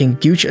room, knocking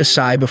Gooch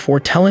aside before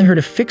telling her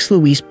to fix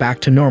Louise back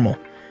to normal.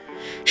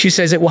 She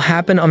says it will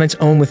happen on its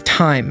own with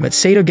time, but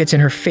Saito gets in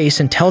her face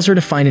and tells her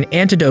to find an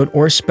antidote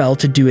or a spell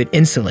to do it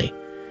instantly.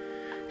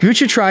 Gooch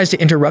tries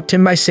to interrupt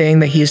him by saying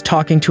that he is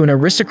talking to an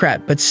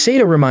aristocrat, but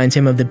Saito reminds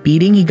him of the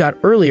beating he got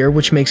earlier,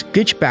 which makes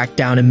Gooch back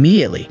down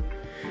immediately.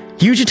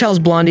 Gooch tells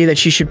Blondie that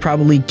she should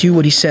probably do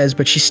what he says,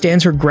 but she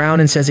stands her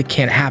ground and says it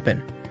can't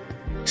happen.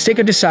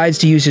 Saito decides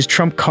to use his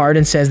trump card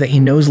and says that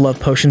he knows love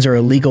potions are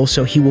illegal,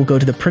 so he will go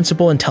to the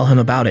principal and tell him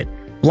about it.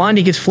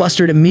 Blondie gets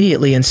flustered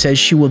immediately and says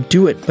she will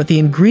do it, but the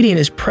ingredient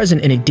is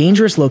present in a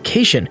dangerous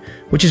location,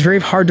 which is very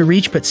hard to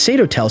reach, but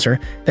Saito tells her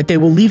that they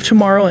will leave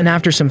tomorrow, and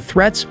after some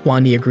threats,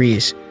 Blondie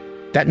agrees.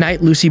 That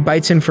night, Lucy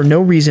bites him for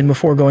no reason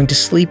before going to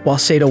sleep while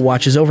Saito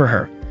watches over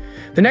her.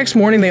 The next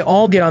morning, they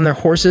all get on their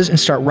horses and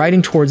start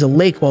riding towards a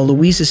lake while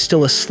Louise is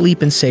still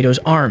asleep in Sato's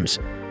arms.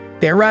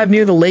 They arrive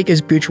near the lake as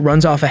Gooch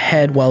runs off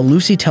ahead while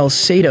Lucy tells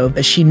Saito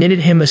that she knitted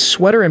him a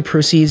sweater and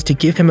proceeds to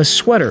give him a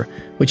sweater,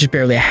 which is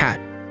barely a hat,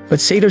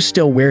 but Saito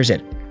still wears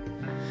it.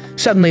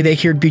 Suddenly, they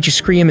hear Gooch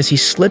scream as he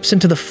slips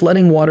into the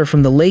flooding water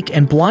from the lake,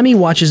 and Blondie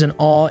watches in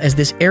awe as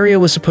this area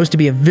was supposed to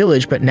be a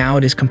village, but now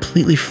it is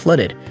completely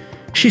flooded.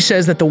 She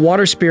says that the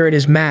water spirit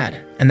is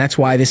mad, and that's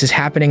why this is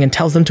happening, and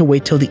tells them to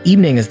wait till the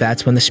evening, as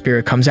that's when the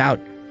spirit comes out.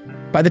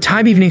 By the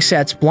time evening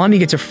sets, Blondie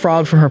gets a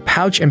frog from her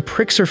pouch and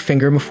pricks her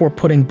finger before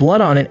putting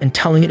blood on it and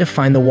telling it to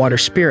find the water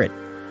spirit.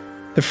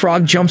 The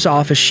frog jumps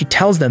off as she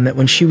tells them that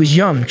when she was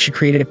young, she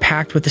created a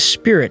pact with the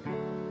spirit,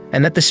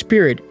 and that the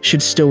spirit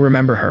should still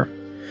remember her.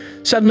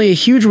 Suddenly, a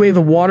huge wave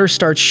of water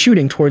starts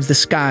shooting towards the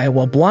sky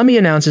while Blondie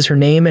announces her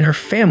name and her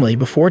family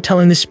before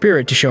telling the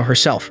spirit to show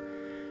herself.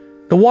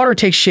 The water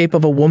takes shape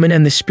of a woman,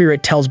 and the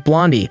spirit tells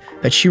Blondie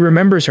that she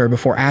remembers her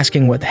before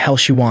asking what the hell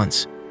she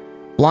wants.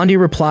 Blondie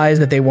replies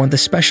that they want the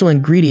special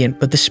ingredient,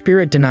 but the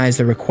spirit denies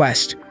the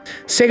request.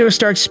 Saito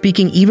starts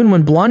speaking even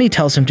when Blondie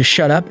tells him to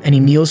shut up, and he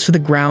kneels to the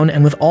ground,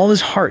 and with all his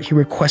heart he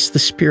requests the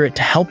spirit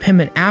to help him,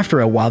 and after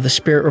a while the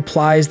spirit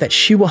replies that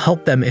she will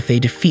help them if they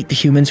defeat the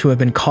humans who have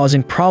been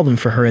causing problem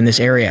for her in this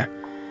area.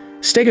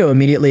 Saito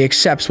immediately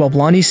accepts while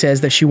Blondie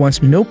says that she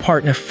wants no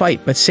part in a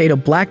fight, but Saito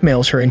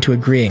blackmails her into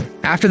agreeing.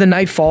 After the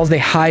night falls, they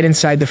hide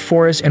inside the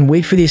forest and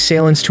wait for the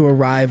assailants to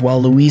arrive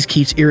while Louise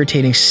keeps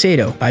irritating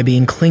Saito by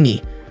being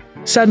clingy.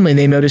 Suddenly,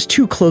 they notice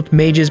two cloaked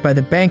mages by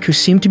the bank who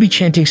seem to be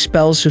chanting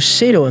spells, so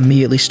Saito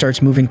immediately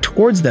starts moving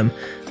towards them,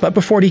 but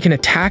before he can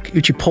attack,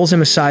 Uchi pulls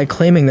him aside,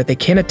 claiming that they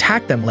can't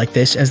attack them like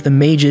this as the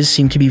mages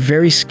seem to be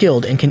very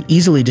skilled and can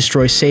easily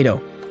destroy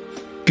Saito.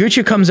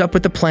 Gucci comes up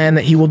with the plan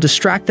that he will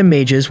distract the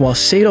mages while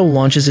Saito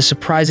launches a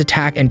surprise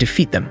attack and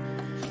defeat them.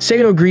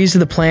 Saito agrees to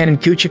the plan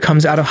and Gucci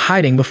comes out of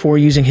hiding before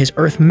using his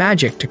earth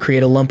magic to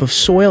create a lump of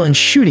soil and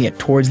shooting it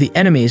towards the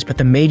enemies, but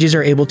the mages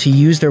are able to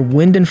use their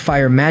wind and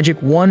fire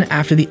magic one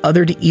after the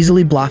other to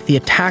easily block the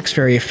attacks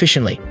very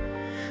efficiently.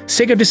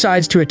 Saito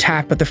decides to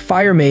attack, but the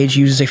fire mage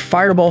uses a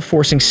fireball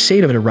forcing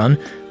Saito to run,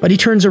 but he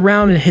turns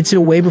around and hits it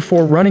away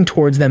before running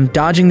towards them,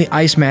 dodging the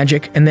ice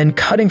magic and then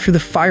cutting through the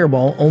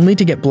fireball only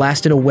to get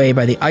blasted away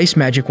by the ice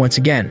magic once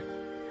again.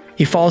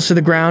 He falls to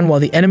the ground while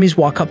the enemies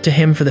walk up to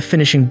him for the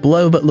finishing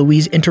blow, but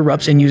Louise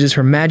interrupts and uses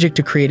her magic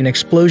to create an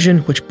explosion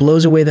which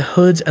blows away the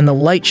hoods, and the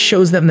light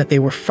shows them that they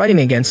were fighting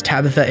against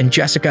Tabitha and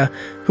Jessica,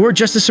 who are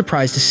just as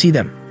surprised to see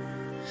them.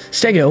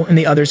 Saito and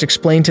the others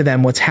explain to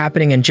them what's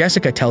happening, and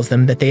Jessica tells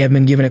them that they have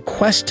been given a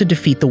quest to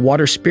defeat the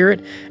water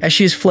spirit as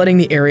she is flooding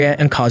the area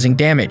and causing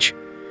damage.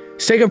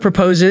 Saito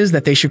proposes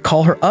that they should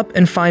call her up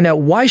and find out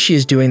why she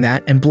is doing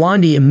that, and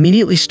Blondie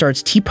immediately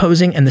starts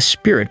T-posing and the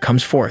spirit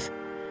comes forth.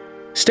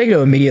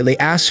 Saito immediately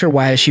asks her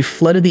why she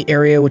flooded the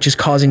area which is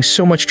causing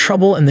so much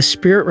trouble, and the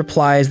spirit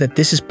replies that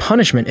this is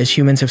punishment as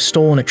humans have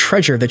stolen a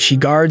treasure that she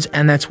guards,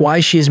 and that's why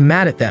she is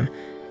mad at them.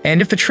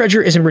 And if the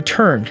treasure isn't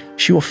returned,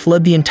 she will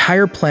flood the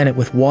entire planet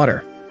with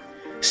water.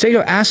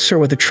 Saito asks her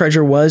what the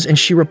treasure was, and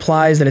she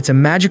replies that it's a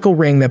magical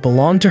ring that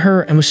belonged to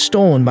her and was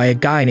stolen by a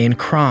guy named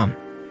Crom.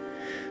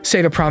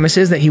 Saito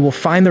promises that he will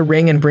find the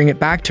ring and bring it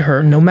back to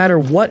her no matter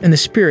what, and the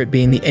spirit,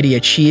 being the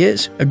idiot she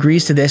is,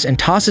 agrees to this and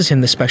tosses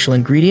him the special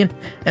ingredient,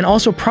 and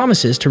also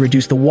promises to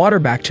reduce the water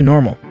back to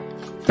normal.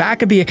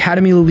 Back at the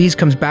academy, Louise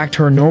comes back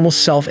to her normal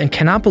self and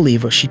cannot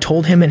believe what she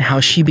told him and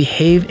how she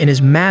behaved, and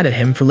is mad at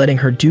him for letting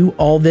her do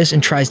all this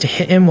and tries to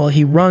hit him while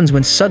he runs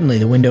when suddenly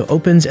the window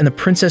opens and the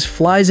princess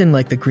flies in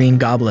like the Green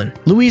Goblin.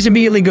 Louise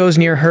immediately goes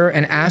near her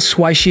and asks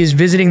why she is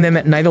visiting them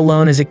at night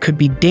alone, as it could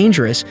be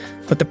dangerous,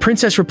 but the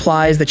princess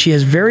replies that she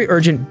has very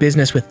urgent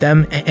business with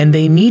them and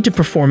they need to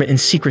perform it in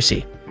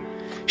secrecy.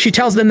 She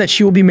tells them that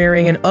she will be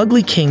marrying an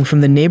ugly king from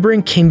the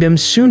neighboring kingdom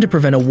soon to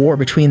prevent a war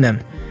between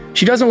them.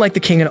 She doesn't like the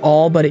king at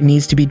all, but it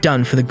needs to be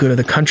done for the good of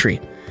the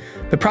country.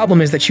 The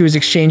problem is that she was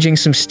exchanging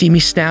some steamy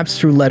snaps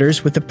through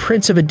letters with the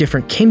prince of a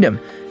different kingdom,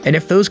 and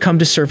if those come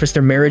to surface,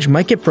 their marriage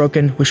might get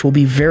broken, which will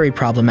be very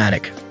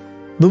problematic.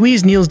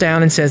 Louise kneels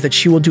down and says that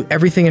she will do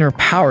everything in her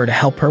power to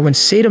help her when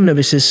Saito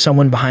notices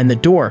someone behind the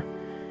door.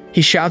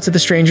 He shouts at the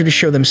stranger to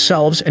show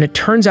themselves, and it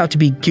turns out to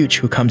be Gooch,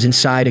 who comes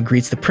inside and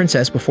greets the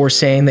princess before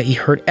saying that he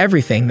heard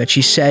everything that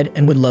she said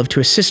and would love to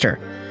assist her.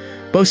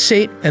 Both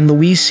Saito and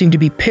Louise seem to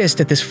be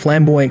pissed at this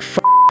flamboyant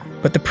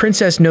but the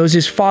princess knows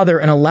his father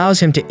and allows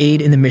him to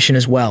aid in the mission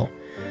as well.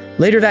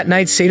 Later that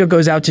night, Saito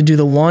goes out to do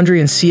the laundry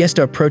and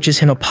Siesta approaches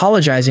him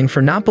apologizing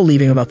for not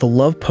believing about the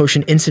love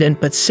potion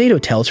incident, but Saito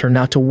tells her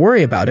not to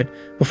worry about it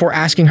before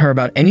asking her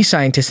about any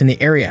scientists in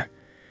the area.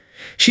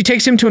 She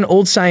takes him to an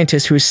old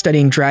scientist who is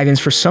studying dragons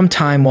for some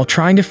time while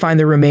trying to find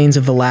the remains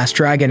of the last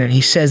dragon, and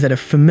he says that a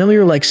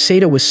familiar like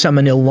Saito was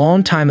summoned a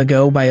long time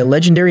ago by a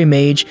legendary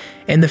mage,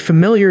 and the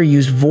familiar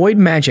used void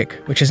magic,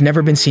 which has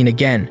never been seen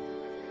again.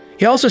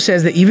 He also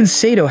says that even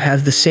Saito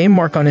has the same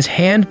mark on his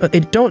hand, but they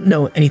don't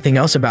know anything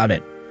else about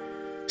it.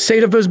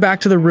 Saito goes back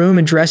to the room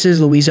and dresses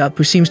Louise up,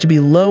 who seems to be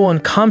low on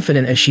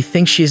confidence as she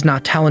thinks she is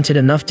not talented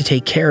enough to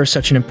take care of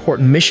such an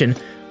important mission,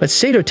 but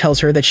Saito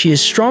tells her that she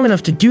is strong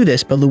enough to do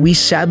this, but Louise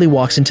sadly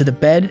walks into the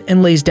bed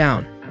and lays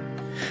down.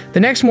 The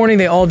next morning,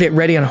 they all get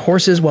ready on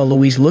horses while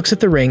Louise looks at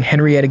the ring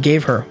Henrietta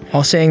gave her,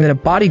 while saying that a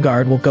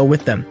bodyguard will go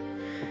with them.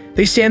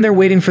 They stand there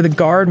waiting for the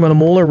guard when a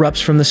mole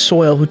erupts from the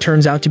soil, who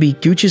turns out to be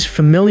Gooch's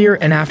familiar,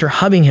 and after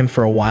hugging him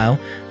for a while,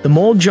 the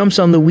mole jumps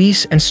on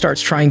Louise and starts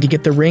trying to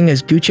get the ring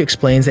as Gooch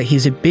explains that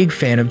he's a big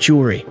fan of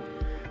jewelry.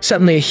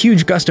 Suddenly, a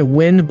huge gust of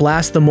wind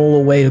blasts the mole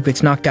away, who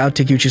gets knocked out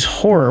to Gooch's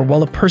horror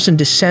while a person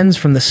descends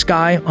from the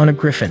sky on a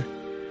griffin.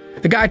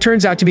 The guy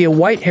turns out to be a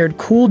white-haired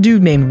cool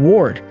dude named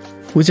Ward,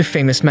 who is a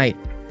famous knight.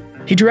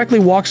 He directly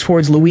walks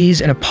towards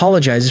Louise and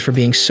apologizes for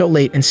being so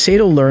late, and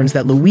Saito learns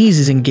that Louise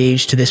is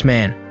engaged to this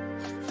man.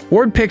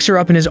 Ward picks her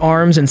up in his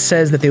arms and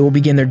says that they will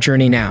begin their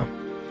journey now.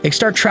 They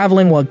start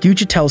traveling while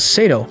Gucci tells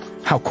Saito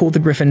how cool the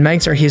Griffin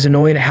Knights are. He is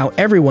annoyed at how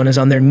everyone is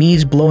on their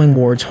knees blowing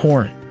Ward's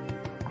horn.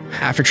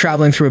 After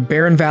traveling through a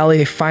barren valley,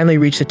 they finally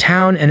reach the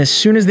town, and as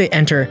soon as they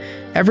enter,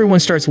 everyone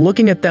starts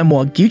looking at them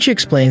while Gucci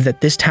explains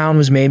that this town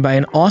was made by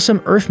an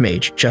awesome earth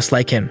mage just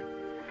like him.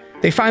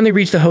 They finally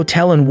reach the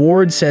hotel, and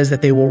Ward says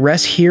that they will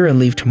rest here and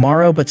leave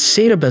tomorrow, but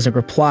Saito doesn't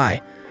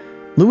reply.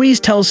 Louise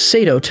tells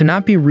Saito to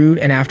not be rude,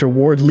 and after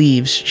Ward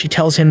leaves, she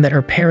tells him that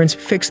her parents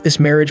fixed this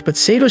marriage, but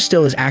Saito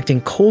still is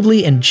acting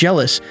coldly and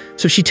jealous,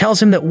 so she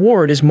tells him that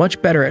Ward is much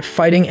better at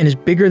fighting and is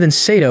bigger than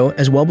Saito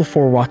as well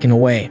before walking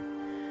away.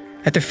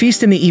 At the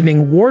feast in the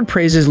evening, Ward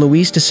praises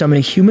Louise to summon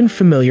a human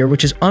familiar,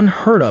 which is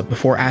unheard of,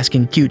 before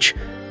asking Gooch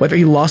whether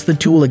he lost the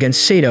duel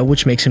against Saito,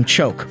 which makes him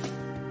choke.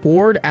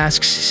 Ward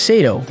asks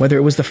Saito whether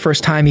it was the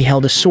first time he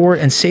held a sword,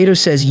 and Saito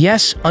says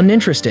yes,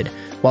 uninterested,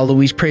 while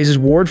Louise praises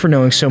Ward for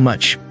knowing so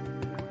much.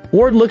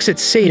 Ward looks at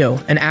Saito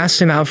and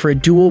asks him out for a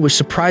duel, which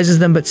surprises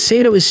them, but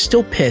Saito is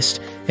still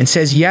pissed and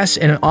says yes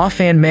in an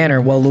offhand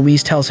manner while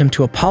Louise tells him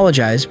to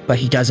apologize, but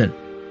he doesn't.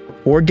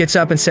 Ward gets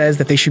up and says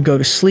that they should go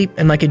to sleep,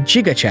 and like a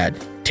isekai'd,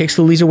 takes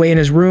Louise away in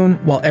his room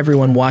while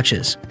everyone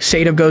watches.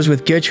 Saito goes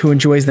with Güç, who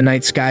enjoys the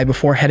night sky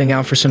before heading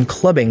out for some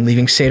clubbing,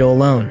 leaving Saito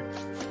alone.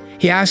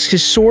 He asks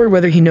his sword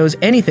whether he knows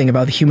anything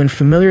about the human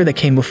familiar that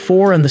came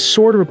before, and the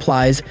sword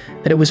replies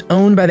that it was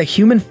owned by the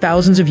human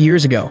thousands of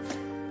years ago,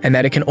 and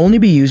that it can only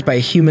be used by a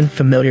human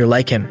familiar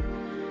like him.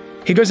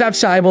 He goes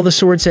outside while the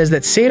sword says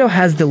that Saito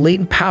has the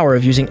latent power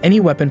of using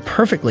any weapon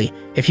perfectly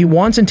if he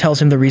wants, and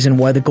tells him the reason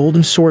why the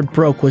golden sword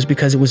broke was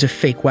because it was a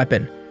fake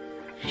weapon.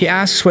 He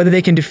asks whether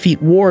they can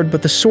defeat Ward,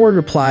 but the sword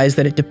replies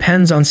that it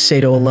depends on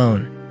Saito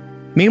alone.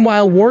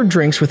 Meanwhile, Ward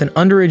drinks with an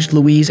underage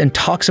Louise and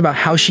talks about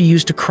how she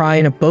used to cry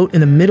in a boat in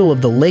the middle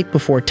of the lake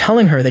before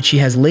telling her that she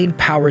has latent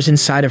powers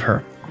inside of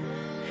her.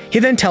 He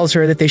then tells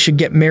her that they should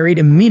get married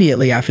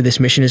immediately after this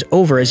mission is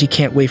over, as he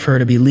can't wait for her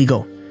to be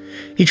legal.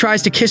 He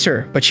tries to kiss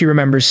her, but she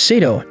remembers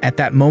Saito at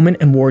that moment,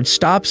 and Ward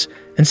stops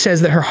and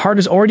says that her heart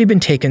has already been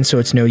taken, so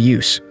it's no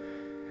use.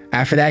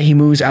 After that, he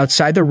moves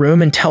outside the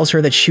room and tells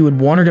her that she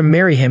would want her to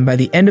marry him by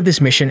the end of this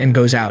mission, and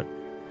goes out.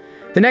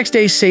 The next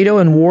day, Saito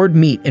and Ward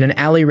meet in an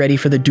alley ready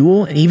for the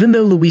duel, and even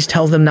though Louise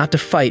tells them not to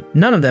fight,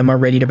 none of them are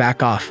ready to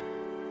back off.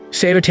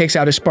 Saito takes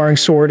out his sparring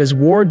sword as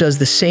Ward does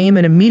the same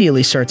and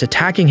immediately starts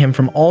attacking him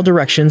from all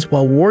directions,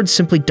 while Ward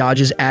simply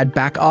dodges and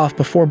back off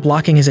before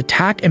blocking his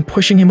attack and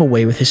pushing him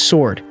away with his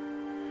sword.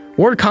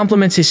 Ward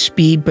compliments his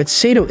speed, but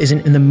Saito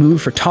isn't in the mood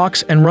for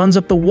talks and runs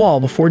up the wall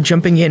before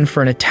jumping in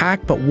for an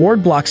attack, but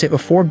Ward blocks it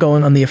before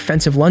going on the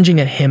offensive, lunging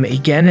at him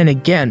again and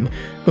again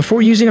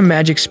before using a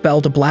magic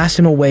spell to blast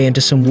him away into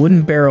some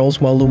wooden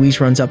barrels while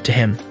Louise runs up to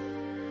him.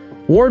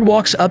 Ward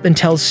walks up and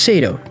tells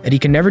Saito that he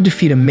can never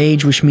defeat a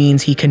mage, which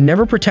means he can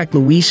never protect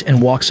Louise,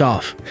 and walks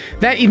off.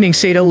 That evening,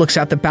 Saito looks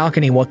out the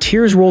balcony while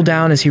tears roll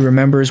down as he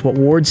remembers what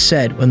Ward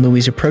said when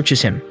Louise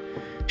approaches him.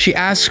 She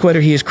asks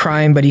whether he is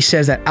crying, but he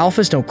says that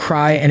alphas don't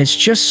cry and it's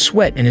just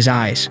sweat in his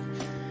eyes.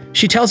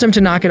 She tells him to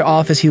knock it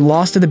off as he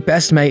lost to the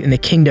best knight in the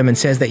kingdom, and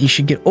says that he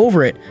should get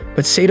over it,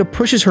 but Saito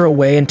pushes her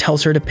away and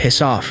tells her to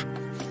piss off.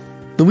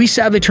 Louise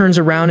sadly turns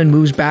around and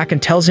moves back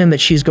and tells him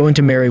that she's going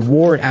to marry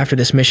Ward after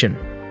this mission.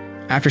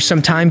 After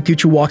some time,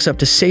 Güç walks up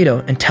to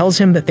Saito and tells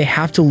him that they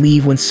have to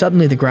leave when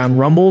suddenly the ground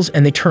rumbles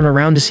and they turn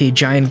around to see a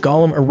giant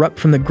golem erupt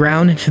from the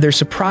ground, and to their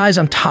surprise,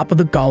 on top of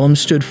the golem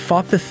stood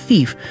Fok the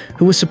thief,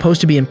 who was supposed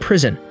to be in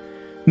prison.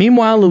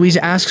 Meanwhile, Louise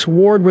asks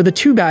Ward where the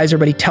two guys are,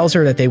 but he tells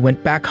her that they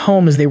went back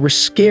home as they were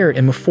scared,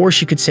 and before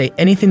she could say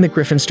anything, the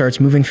griffin starts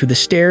moving through the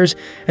stairs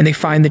and they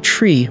find the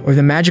tree where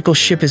the magical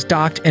ship is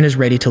docked and is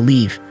ready to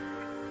leave.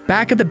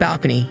 Back at the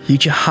balcony,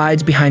 Güç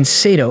hides behind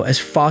Saito as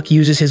Fok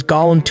uses his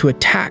golem to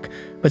attack,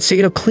 but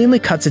Saito cleanly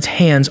cuts its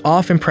hands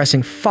off,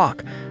 impressing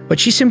Fok, but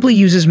she simply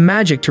uses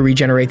magic to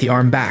regenerate the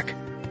arm back.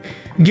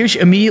 Güç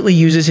immediately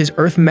uses his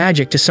earth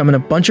magic to summon a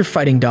bunch of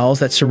fighting dolls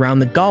that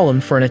surround the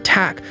golem for an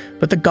attack,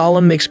 but the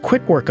golem makes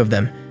quick work of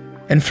them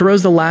and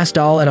throws the last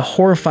doll at a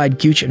horrified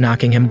Güç,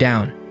 knocking him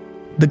down.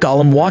 The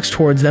golem walks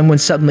towards them when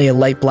suddenly a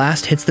light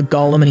blast hits the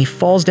golem and he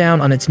falls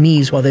down on its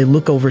knees while they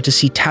look over to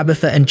see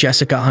Tabitha and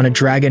Jessica on a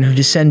dragon, who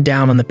descend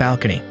down on the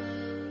balcony.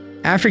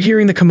 After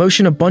hearing the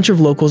commotion, a bunch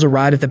of locals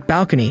arrive at the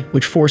balcony,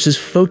 which forces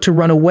Folk to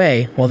run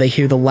away while they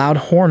hear the loud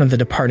horn of the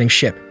departing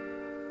ship.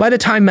 By the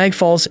time night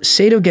falls,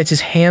 Saito gets his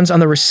hands on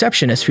the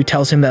receptionist, who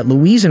tells him that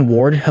Louise and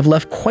Ward have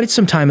left quite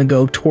some time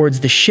ago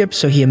towards the ship,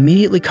 so he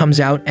immediately comes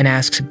out and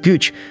asks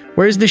Güç,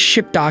 where is the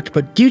ship docked,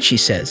 but Güç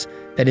says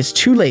that it's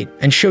too late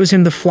and shows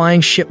him the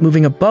flying ship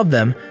moving above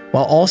them,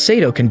 while all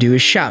Saito can do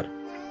is shout.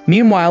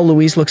 Meanwhile,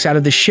 Louise looks out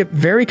of the ship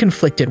very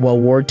conflicted, while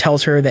Ward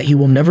tells her that he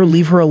will never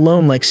leave her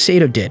alone like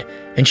Saito did,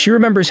 and she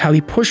remembers how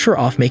he pushed her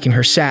off, making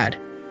her sad.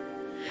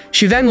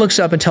 She then looks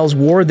up and tells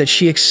Ward that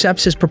she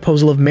accepts his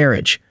proposal of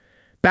marriage.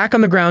 Back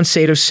on the ground,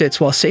 Saito sits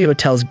while Saito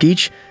tells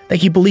Güç that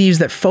he believes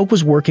that Folk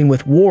was working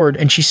with Ward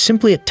and she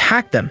simply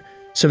attacked them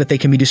so that they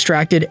can be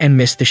distracted and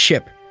miss the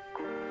ship.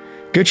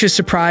 Güç is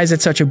surprised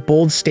at such a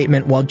bold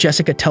statement, while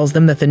Jessica tells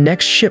them that the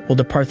next ship will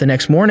depart the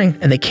next morning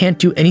and they can't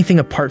do anything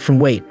apart from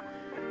wait.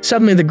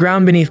 Suddenly, the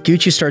ground beneath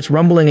Güç starts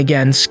rumbling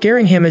again,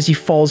 scaring him as he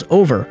falls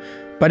over,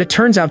 but it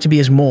turns out to be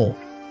his mole.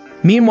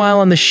 Meanwhile,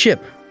 on the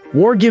ship,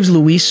 Ward gives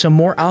Louise some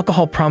more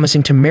alcohol,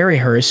 promising to marry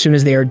her as soon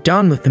as they are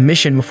done with the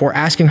mission before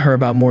asking her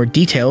about more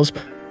details,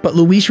 but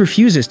Louise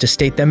refuses to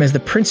state them as the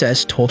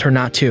princess told her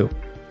not to.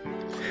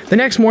 The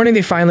next morning,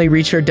 they finally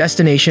reach their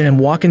destination and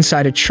walk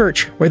inside a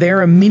church, where they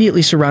are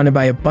immediately surrounded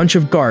by a bunch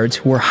of guards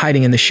who are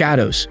hiding in the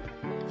shadows.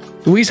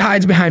 Louise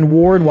hides behind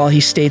Ward while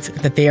he states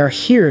that they are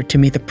here to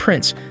meet the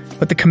prince,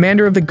 but the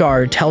commander of the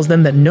guard tells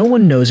them that no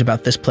one knows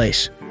about this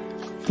place.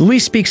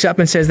 Louise speaks up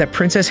and says that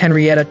Princess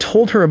Henrietta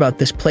told her about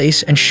this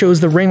place and shows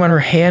the ring on her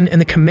hand, and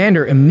the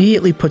commander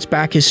immediately puts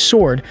back his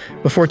sword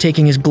before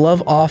taking his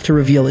glove off to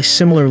reveal a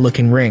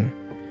similar-looking ring.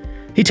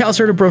 He tells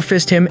her to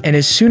bro-fist him, and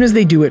as soon as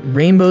they do it,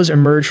 rainbows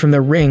emerge from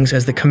their rings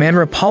as the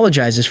commander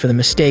apologizes for the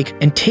mistake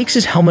and takes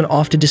his helmet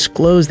off to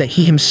disclose that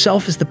he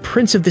himself is the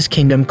prince of this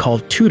kingdom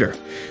called Tudor.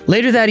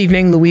 Later that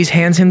evening, Louise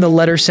hands him the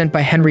letter sent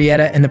by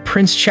Henrietta, and the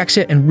prince checks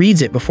it and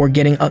reads it before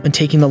getting up and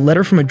taking the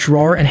letter from a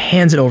drawer and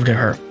hands it over to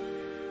her.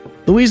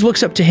 Louise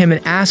looks up to him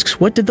and asks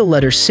what did the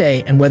letter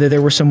say and whether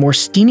there were some more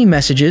steamy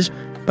messages,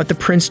 but the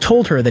prince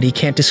told her that he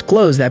can't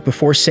disclose that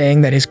before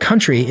saying that his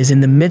country is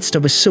in the midst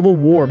of a civil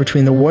war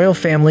between the royal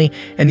family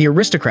and the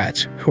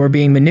aristocrats, who are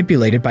being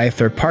manipulated by a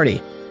third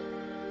party.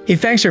 He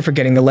thanks her for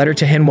getting the letter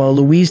to him while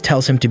Louise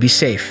tells him to be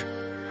safe.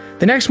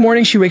 The next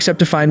morning, she wakes up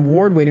to find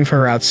Ward waiting for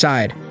her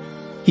outside.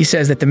 He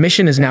says that the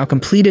mission is now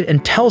completed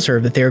and tells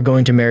her that they are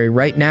going to marry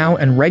right now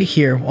and right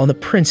here while the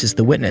prince is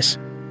the witness.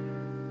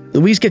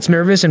 Louise gets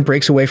nervous and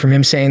breaks away from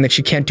him, saying that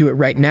she can't do it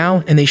right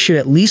now and they should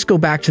at least go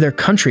back to their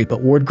country,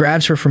 but Ward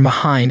grabs her from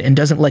behind and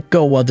doesn't let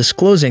go while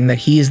disclosing that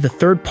he is the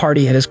third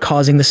party that is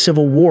causing the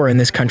civil war in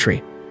this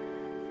country.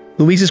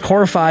 Louise is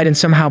horrified and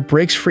somehow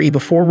breaks free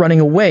before running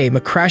away,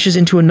 but crashes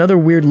into another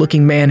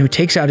weird-looking man who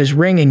takes out his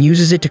ring and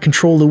uses it to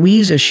control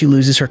Louise as she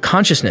loses her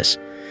consciousness.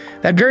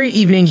 That very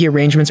evening, the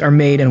arrangements are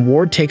made and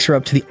Ward takes her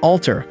up to the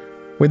altar,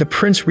 where the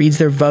prince reads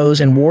their vows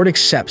and Ward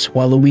accepts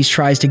while Louise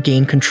tries to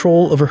gain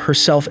control over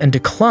herself and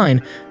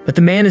decline, but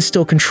the man is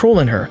still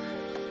controlling her.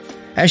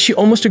 As she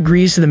almost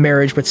agrees to the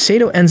marriage, but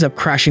Saito ends up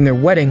crashing their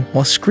wedding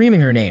while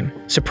screaming her name,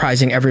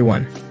 surprising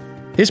everyone.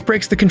 This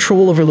breaks the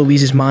control over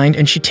Louise's mind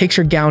and she takes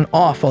her gown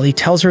off while he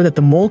tells her that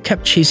the mole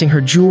kept chasing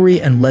her jewelry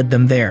and led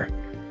them there.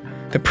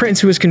 The prince,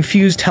 who is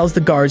confused, tells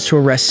the guards to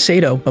arrest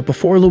Saito, but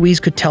before Louise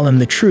could tell him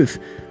the truth,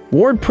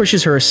 Ward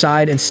pushes her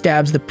aside and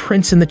stabs the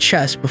prince in the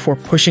chest before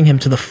pushing him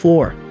to the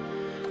floor.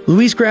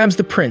 Louise grabs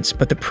the prince,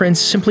 but the prince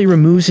simply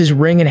removes his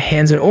ring and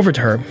hands it over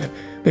to her,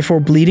 before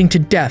bleeding to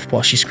death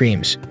while she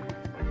screams.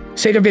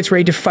 Saito gets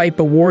ready to fight,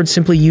 but Ward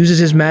simply uses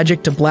his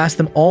magic to blast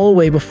them all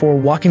away before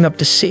walking up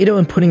to Saito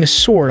and putting a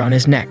sword on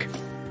his neck.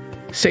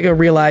 Saito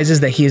realizes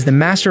that he is the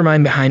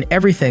mastermind behind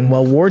everything,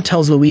 while Ward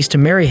tells Louise to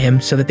marry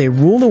him so that they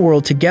rule the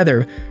world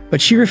together,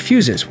 but she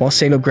refuses while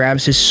Saito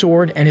grabs his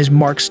sword and his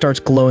mark starts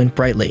glowing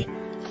brightly.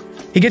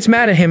 He gets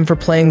mad at him for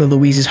playing with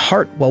Louise's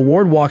heart while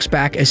Ward walks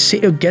back as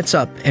Saito gets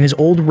up and his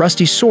old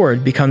rusty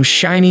sword becomes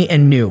shiny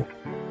and new.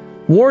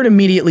 Ward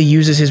immediately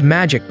uses his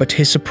magic, but to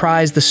his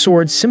surprise, the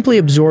sword simply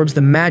absorbs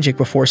the magic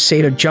before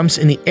Saito jumps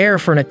in the air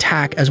for an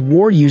attack as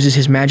Ward uses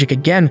his magic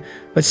again,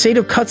 but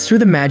Saito cuts through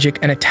the magic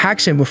and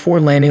attacks him before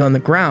landing on the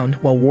ground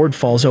while Ward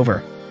falls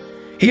over.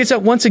 He gets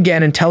up once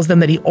again and tells them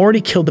that he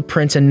already killed the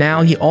prince and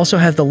now he also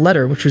has the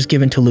letter which was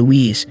given to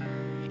Louise.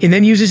 He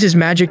then uses his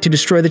magic to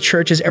destroy the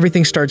church as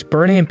everything starts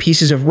burning and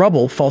pieces of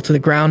rubble fall to the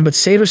ground, but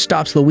Saito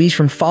stops Louise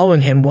from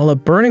following him while a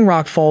burning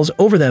rock falls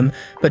over them,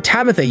 but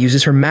Tabitha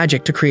uses her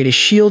magic to create a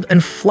shield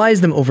and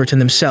flies them over to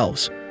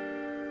themselves.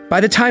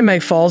 By the time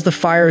night falls, the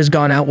fire has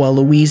gone out while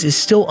Louise is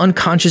still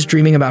unconscious,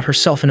 dreaming about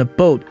herself in a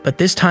boat, but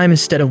this time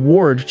instead of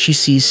Ward, she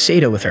sees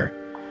Saito with her.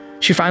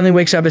 She finally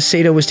wakes up as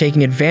Saito was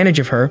taking advantage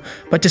of her,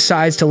 but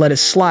decides to let it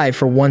slide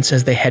for once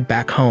as they head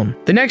back home.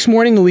 The next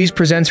morning, Louise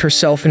presents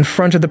herself in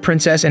front of the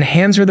princess and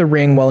hands her the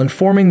ring while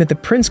informing that the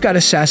prince got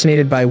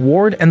assassinated by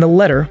Ward and the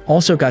letter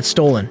also got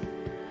stolen.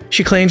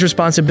 She claims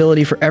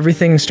responsibility for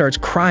everything and starts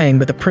crying,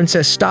 but the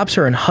princess stops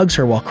her and hugs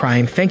her while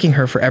crying, thanking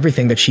her for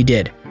everything that she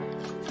did.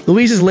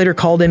 Louise is later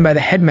called in by the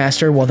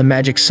headmaster while the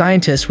magic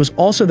scientist was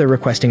also there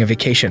requesting a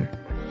vacation.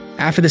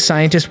 After the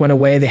scientist went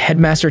away, the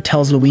headmaster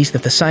tells Louise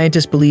that the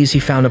scientist believes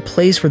he found a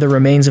place where the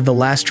remains of the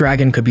last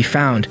dragon could be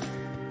found.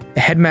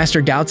 The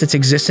headmaster doubts its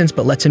existence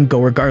but lets him go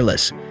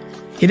regardless.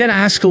 He then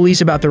asks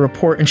Louise about the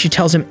report and she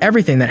tells him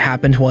everything that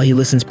happened while he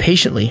listens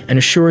patiently and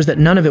assures that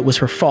none of it was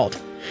her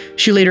fault.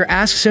 She later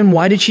asks him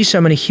why did she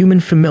summon a human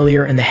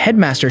familiar, and the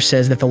headmaster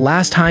says that the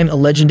last time a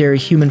legendary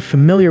human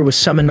familiar was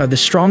summoned by the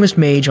strongest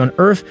mage on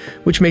Earth,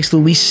 which makes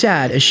Louise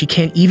sad as she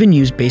can't even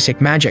use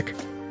basic magic.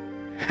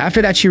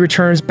 After that, she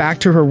returns back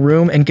to her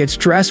room and gets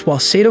dressed while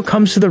Saito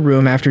comes to the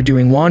room after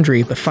doing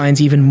laundry but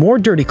finds even more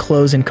dirty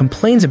clothes and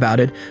complains about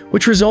it,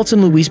 which results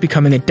in Louise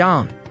becoming a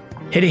dom,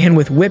 hitting him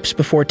with whips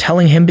before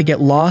telling him to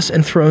get lost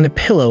and throwing a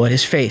pillow at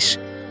his face.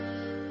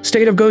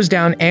 Saito goes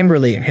down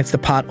angrily and hits the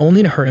pot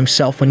only to hurt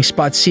himself when he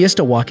spots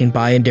Siesta walking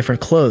by in different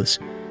clothes.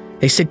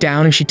 They sit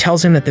down and she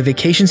tells him that the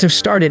vacations have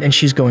started and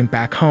she's going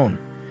back home.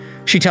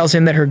 She tells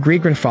him that her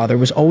great-grandfather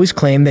was always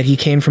claimed that he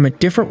came from a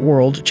different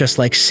world just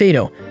like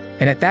Saito,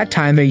 and at that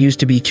time there used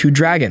to be 2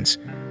 dragons.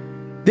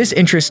 This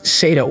interests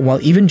Saito, while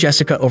even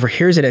Jessica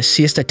overhears it as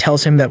Siesta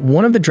tells him that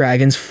one of the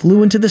dragons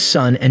flew into the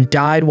sun and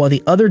died while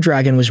the other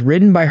dragon was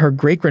ridden by her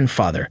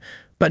great-grandfather,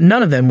 but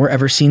none of them were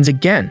ever seen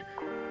again.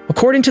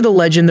 According to the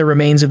legend, the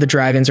remains of the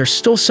dragons are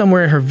still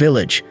somewhere in her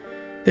village.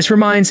 This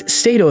reminds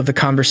Saito of the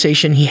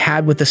conversation he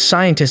had with the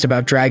scientist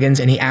about dragons,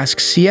 and he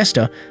asks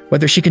Siesta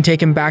whether she can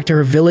take him back to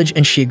her village,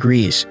 and she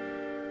agrees.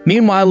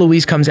 Meanwhile,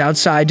 Louise comes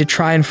outside to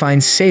try and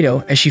find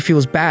Saito as she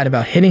feels bad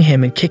about hitting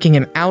him and kicking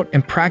him out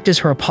and practice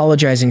her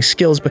apologizing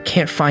skills but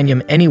can't find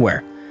him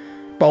anywhere.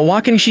 While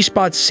walking, she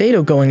spots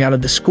Saito going out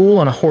of the school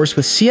on a horse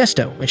with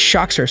Siesta, which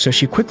shocks her, so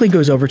she quickly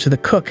goes over to the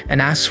cook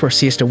and asks where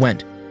Siesta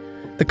went.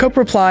 The cook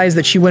replies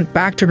that she went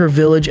back to her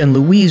village, and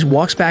Louise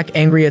walks back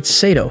angry at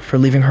Saito for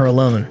leaving her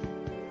alone.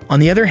 On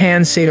the other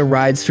hand, Saito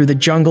rides through the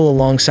jungle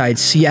alongside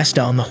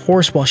Siesta on the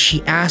horse while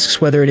she asks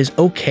whether it is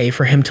okay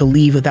for him to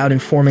leave without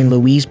informing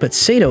Louise, but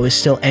Saito is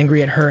still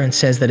angry at her and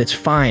says that it's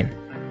fine.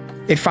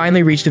 They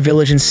finally reach the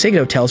village and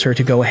Saito tells her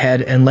to go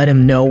ahead and let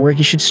him know where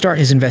he should start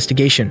his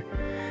investigation.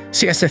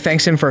 Siesta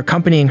thanks him for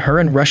accompanying her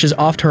and rushes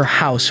off to her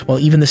house, while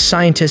even the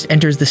scientist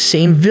enters the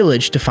same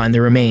village to find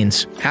the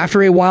remains.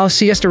 After a while,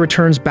 Siesta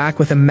returns back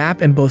with a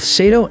map and both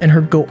Saito and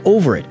her go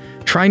over it,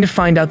 trying to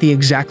find out the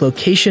exact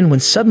location when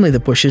suddenly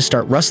the bushes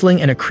start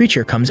rustling and a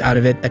creature comes out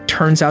of it that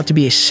turns out to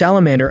be a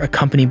salamander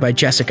accompanied by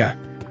Jessica.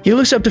 He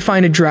looks up to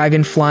find a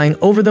dragon flying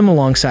over them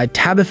alongside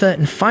Tabitha,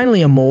 and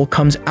finally a mole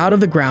comes out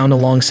of the ground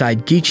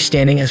alongside Geach,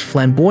 standing as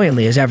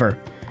flamboyantly as ever.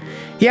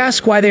 He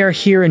asks why they are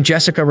here, and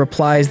Jessica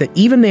replies that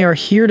even they are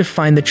here to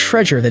find the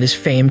treasure that is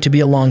famed to be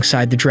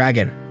alongside the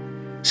dragon.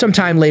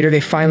 Sometime later, they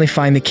finally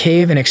find the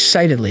cave, and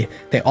excitedly,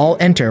 they all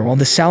enter while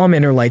the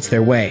salamander lights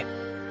their way.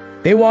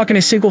 They walk in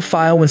a single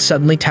file when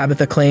suddenly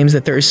Tabitha claims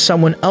that there is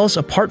someone else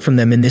apart from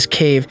them in this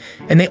cave,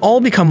 and they all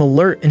become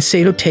alert, and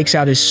Saito takes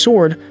out his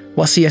sword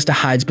while Siesta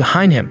hides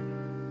behind him.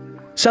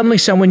 Suddenly,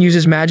 someone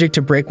uses magic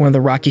to break one of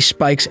the rocky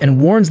spikes and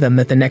warns them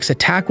that the next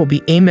attack will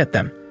be aimed at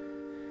them.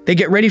 They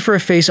get ready for a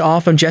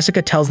face-off, and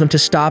Jessica tells them to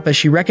stop as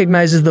she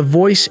recognizes the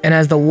voice, and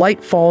as the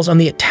light falls on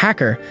the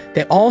attacker,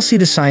 they all see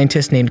the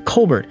scientist named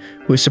Colbert,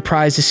 who is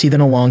surprised to see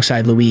them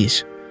alongside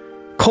Louise.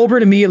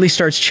 Colbert immediately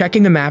starts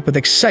checking the map with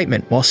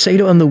excitement, while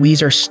Saito and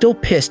Louise are still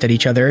pissed at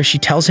each other as she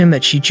tells him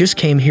that she just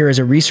came here as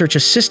a research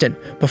assistant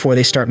before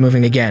they start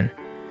moving again.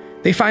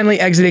 They finally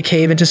exit a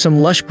cave into some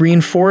lush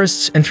green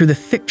forests, and through the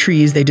thick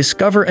trees they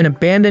discover an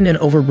abandoned and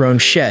overgrown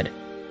shed.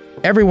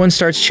 Everyone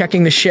starts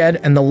checking the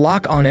shed and the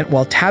lock on it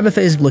while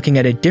Tabitha is looking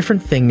at a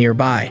different thing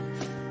nearby.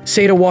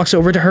 Saito walks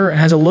over to her and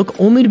has a look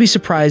only to be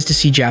surprised to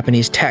see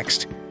Japanese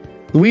text.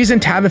 Louise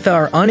and Tabitha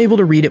are unable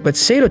to read it, but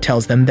Saito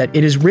tells them that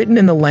it is written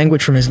in the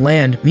language from his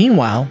land.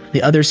 Meanwhile,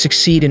 the others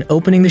succeed in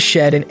opening the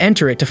shed and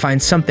enter it to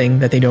find something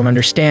that they don't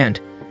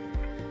understand.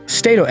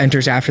 Saito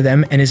enters after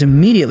them and is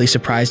immediately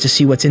surprised to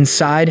see what's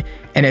inside,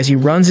 and as he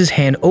runs his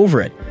hand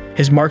over it,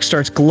 his mark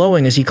starts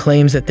glowing as he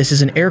claims that this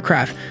is an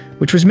aircraft,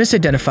 which was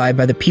misidentified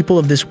by the people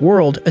of this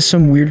world as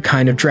some weird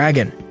kind of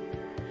dragon.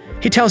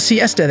 He tells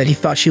Siesta that he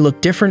thought she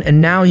looked different,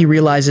 and now he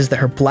realizes that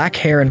her black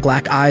hair and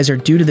black eyes are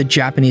due to the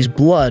Japanese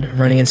blood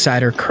running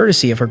inside her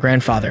courtesy of her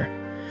grandfather.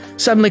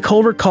 Suddenly,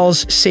 Colbert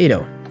calls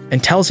Saito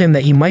and tells him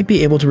that he might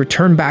be able to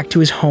return back to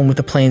his home with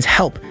the plane's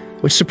help,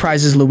 which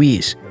surprises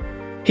Louise.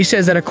 He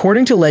says that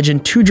according to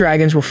legend, 2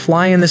 dragons were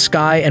flying in the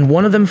sky and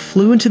one of them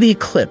flew into the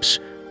eclipse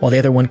while the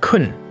other one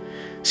couldn't.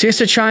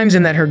 Siesta chimes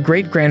in that her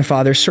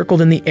great-grandfather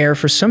circled in the air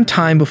for some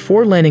time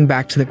before landing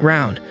back to the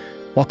ground,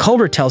 while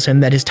Colbert tells him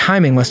that his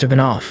timing must have been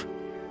off.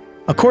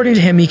 According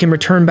to him, he can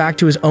return back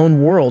to his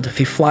own world if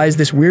he flies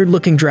this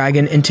weird-looking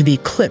dragon into the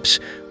eclipse,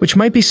 which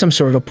might be some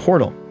sort of a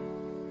portal.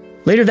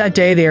 Later that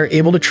day, they are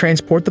able to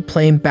transport the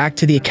plane back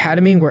to the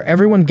academy, where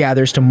everyone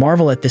gathers to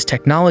marvel at this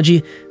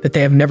technology that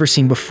they have never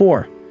seen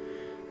before.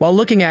 While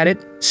looking at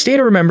it,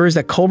 Saito remembers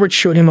that Colbert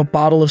showed him a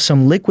bottle of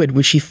some liquid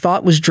which he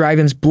thought was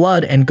dragon's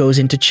blood and goes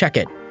in to check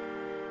it.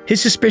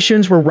 His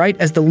suspicions were right,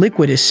 as the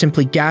liquid is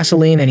simply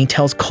gasoline, and he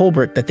tells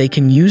Colbert that they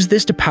can use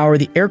this to power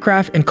the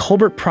aircraft, and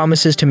Colbert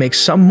promises to make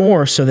some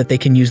more so that they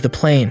can use the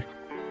plane.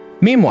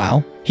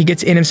 Meanwhile, he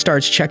gets in and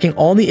starts checking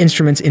all the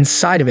instruments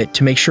inside of it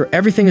to make sure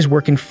everything is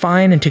working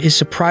fine, and to his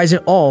surprise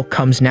it all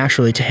comes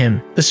naturally to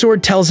him. The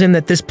sword tells him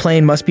that this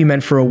plane must be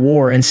meant for a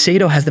war, and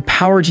Saito has the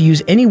power to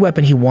use any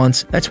weapon he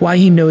wants. That's why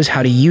he knows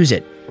how to use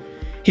it.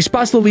 He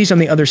spots Louise on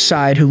the other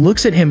side, who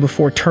looks at him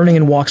before turning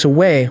and walks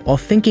away while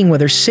thinking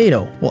whether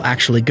Saito will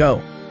actually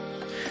go.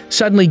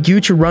 Suddenly,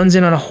 Gyucha runs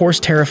in on a horse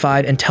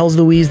terrified and tells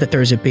Louise that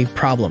there is a big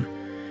problem.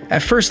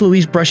 At first,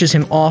 Louise brushes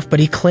him off, but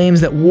he claims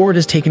that Ward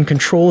has taken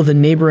control of the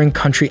neighboring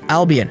country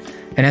Albion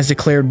and has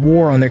declared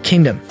war on their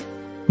kingdom.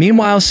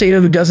 Meanwhile, Saito,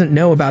 who doesn't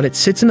know about it,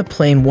 sits in the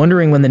plane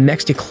wondering when the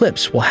next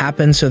eclipse will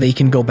happen so that he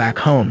can go back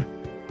home.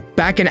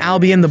 Back in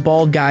Albion, the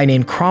bald guy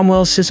named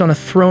Cromwell sits on a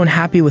throne,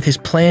 happy with his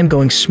plan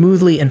going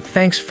smoothly, and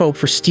thanks folk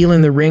for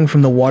stealing the ring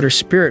from the water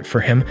spirit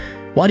for him,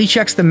 while he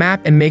checks the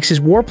map and makes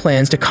his war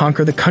plans to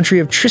conquer the country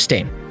of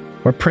Tristane,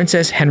 where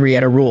Princess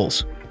Henrietta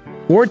rules.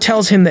 Ward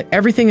tells him that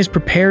everything is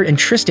prepared and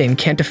Tristane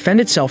can't defend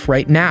itself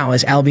right now,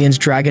 as Albion's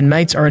dragon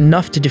knights are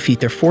enough to defeat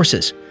their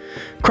forces.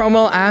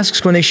 Cromwell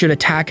asks when they should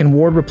attack, and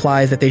Ward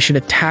replies that they should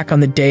attack on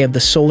the day of the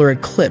solar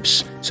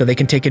eclipse so they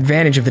can take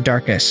advantage of the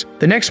darkness.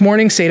 The next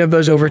morning, Saito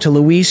goes over to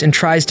Louise and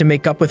tries to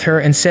make up with her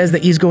and says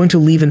that he's going to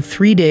leave in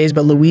 3 days,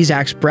 but Louise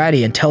acts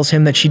bratty and tells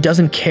him that she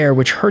doesn't care,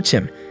 which hurts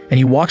him, and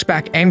he walks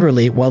back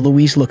angrily while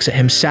Louise looks at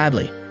him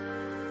sadly.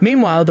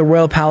 Meanwhile, the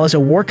royal palace, a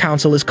war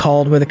council is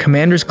called, where the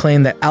commanders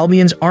claim that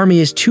Albion's army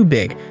is too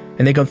big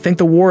and they don't think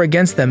the war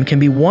against them can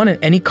be won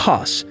at any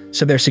cost,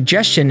 so their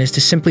suggestion is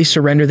to simply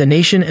surrender the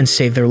nation and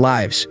save their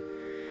lives.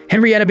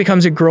 Henrietta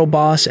becomes a girl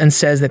boss and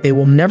says that they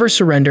will never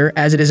surrender,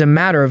 as it is a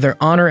matter of their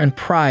honor and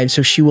pride,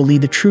 so she will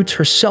lead the troops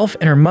herself,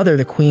 and her mother,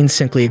 the queen,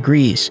 simply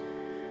agrees.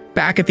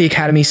 Back at the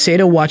academy,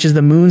 Saito watches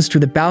the moons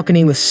through the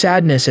balcony with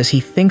sadness as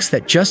he thinks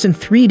that just in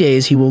 3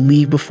 days he will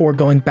leave before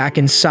going back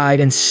inside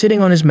and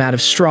sitting on his mat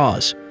of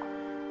straws.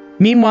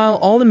 Meanwhile,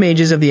 all the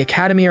mages of the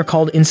academy are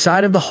called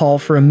inside of the hall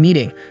for a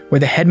meeting, where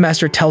the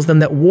headmaster tells them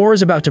that war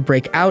is about to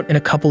break out in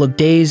a couple of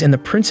days and the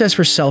princess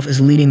herself is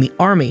leading the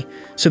army,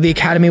 so the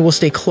academy will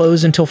stay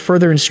closed until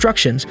further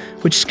instructions,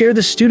 which scare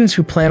the students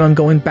who plan on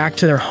going back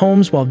to their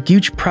homes, while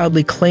Gooch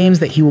proudly claims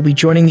that he will be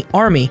joining the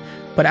army,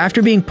 but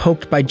after being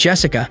poked by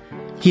Jessica,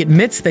 he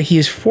admits that he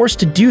is forced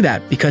to do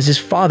that because his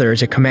father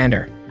is a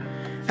commander.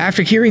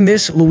 After hearing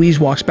this, Louise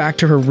walks back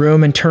to her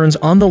room and turns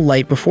on the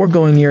light before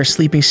going near a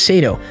sleeping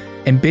Saito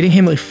and bidding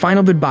him a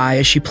final goodbye,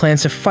 as she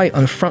plans to fight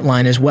on the front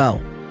line as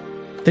well.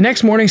 The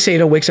next morning,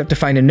 Saito wakes up to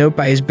find a note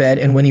by his bed,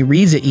 and when he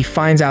reads it, he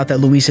finds out that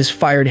Louise has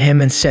fired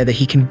him and said that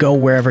he can go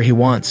wherever he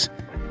wants.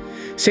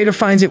 Saito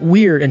finds it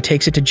weird and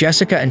takes it to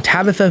Jessica and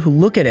Tabitha, who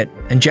look at it,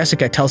 and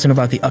Jessica tells him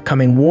about the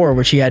upcoming war,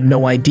 which he had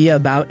no idea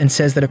about, and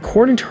says that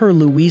according to her,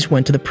 Louise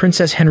went to the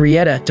Princess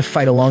Henrietta to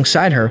fight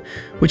alongside her,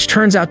 which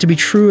turns out to be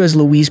true, as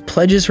Louise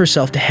pledges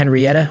herself to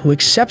Henrietta, who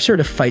accepts her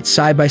to fight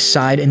side by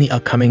side in the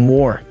upcoming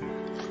war.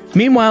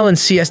 Meanwhile, in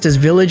Siesta's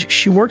village,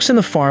 she works in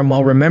the farm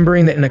while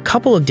remembering that in a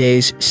couple of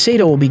days,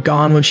 Saito will be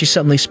gone, when she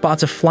suddenly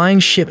spots a flying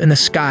ship in the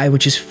sky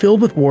which is filled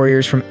with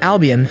warriors from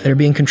Albion that are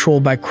being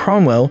controlled by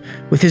Cromwell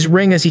with his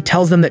ring, as he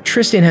tells them that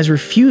Tristan has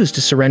refused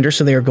to surrender,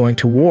 so they are going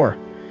to war.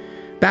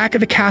 Back at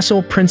the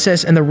castle,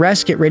 Princess and the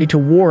rest get ready to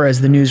war as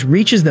the news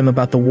reaches them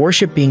about the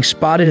warship being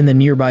spotted in the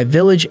nearby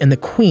village, and the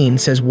Queen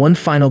says one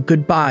final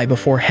goodbye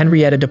before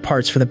Henrietta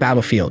departs for the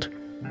battlefield.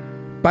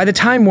 By the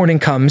time morning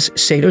comes,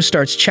 Saito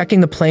starts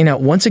checking the plane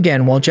out once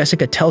again, while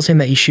Jessica tells him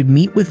that he should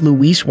meet with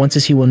Louise once,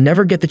 as he will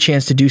never get the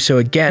chance to do so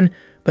again,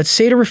 but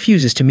Saito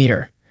refuses to meet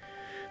her.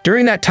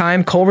 During that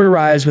time, Colbert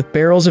arrives with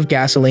barrels of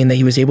gasoline that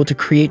he was able to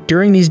create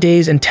during these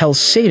days and tells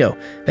Saito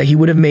that he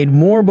would have made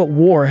more, but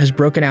war has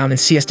broken out and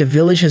Siesta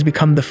Village has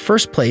become the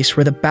first place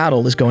where the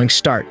battle is going to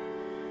start.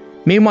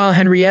 Meanwhile,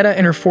 Henrietta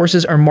and her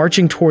forces are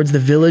marching towards the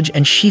village,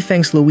 and she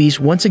thanks Louise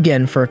once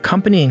again for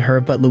accompanying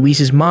her, but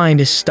Louise's mind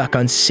is stuck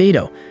on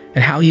Saito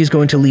and how he is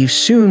going to leave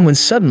soon, when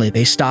suddenly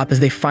they stop as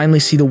they finally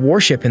see the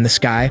warship in the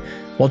sky,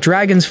 while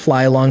dragons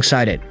fly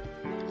alongside it.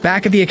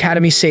 Back at the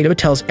academy, Saito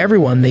tells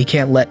everyone they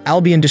can't let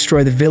Albion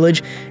destroy the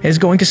village and is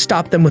going to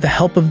stop them with the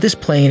help of this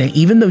plane, and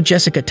even though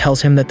Jessica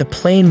tells him that the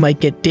plane might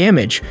get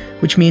damaged,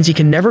 which means he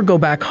can never go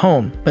back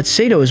home, but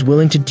Saito is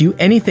willing to do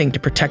anything to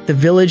protect the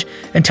village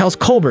and tells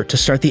Colbert to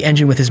start the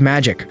engine with his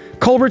magic.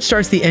 Colbert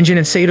starts the engine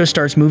and Saito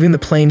starts moving the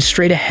plane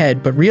straight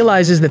ahead, but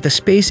realizes that the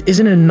space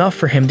isn't enough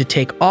for him to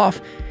take off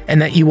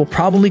and that he will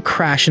probably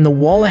crash in the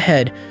wall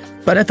ahead.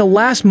 But at the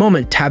last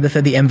moment,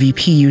 Tabitha the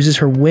MVP uses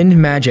her wind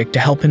magic to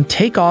help him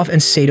take off,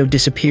 and Saito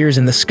disappears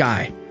in the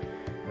sky.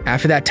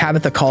 After that,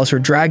 Tabitha calls her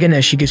dragon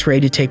as she gets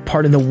ready to take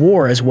part in the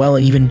war as well,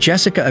 and even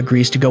Jessica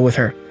agrees to go with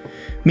her.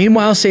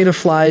 Meanwhile, Saito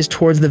flies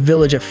towards the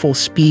village at full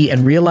speed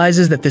and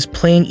realizes that this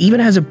plane even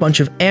has a bunch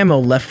of ammo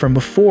left from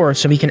before,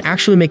 so he can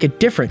actually make a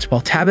difference,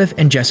 while Tabitha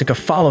and Jessica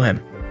follow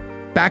him.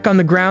 Back on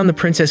the ground, the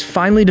princess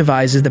finally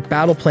devises the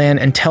battle plan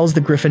and tells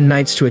the Griffin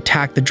Knights to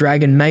attack the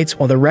Dragon Knights,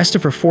 while the rest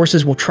of her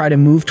forces will try to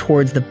move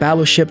towards the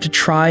battleship to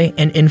try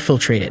and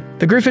infiltrate it.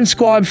 The Griffin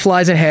squad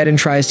flies ahead and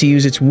tries to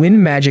use its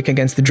wind magic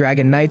against the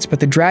Dragon Knights,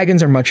 but the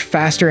dragons are much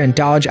faster and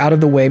dodge out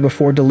of the way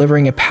before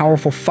delivering a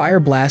powerful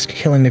fire blast,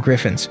 killing the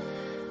Griffins.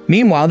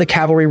 Meanwhile, the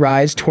cavalry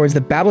rides towards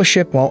the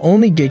battleship, while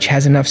only Gitch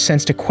has enough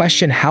sense to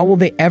question how will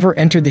they ever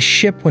enter the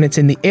ship when it's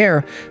in the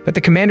air, but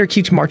the commander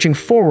keeps marching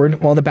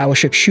forward while the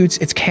battleship shoots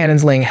its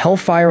cannons, laying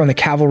hellfire on the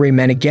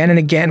cavalrymen again and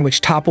again,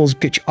 which topples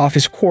Gitch off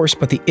his course,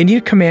 but the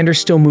Indian commander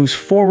still moves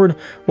forward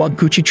while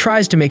Gucci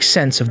tries to make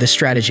sense of this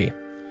strategy.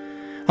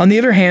 On the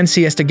other hand,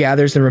 Siesta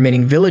gathers the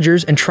remaining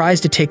villagers and tries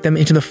to take them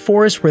into the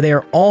forest where they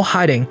are all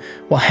hiding,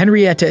 while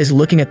Henrietta is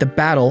looking at the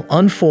battle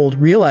unfold,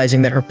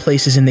 realizing that her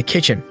place is in the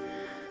kitchen.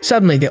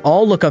 Suddenly, they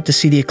all look up to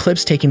see the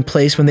eclipse taking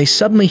place when they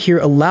suddenly hear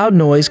a loud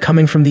noise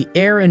coming from the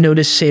air and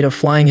notice Saito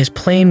flying his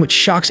plane, which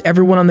shocks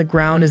everyone on the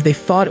ground as they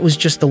thought it was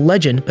just a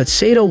legend, but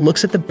Saito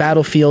looks at the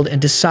battlefield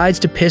and decides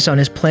to piss on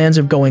his plans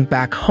of going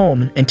back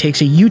home and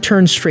takes a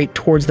U-turn straight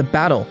towards the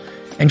battle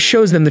and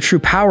shows them the true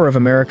power of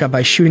America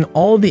by shooting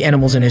all of the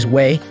animals in his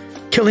way,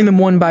 killing them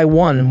one by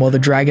one while the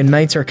Dragon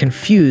Knights are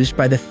confused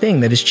by the thing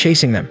that is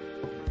chasing them.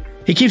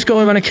 He keeps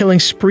going on a killing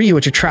spree,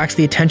 which attracts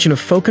the attention of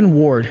Folk and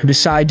Ward, who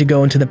decide to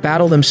go into the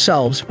battle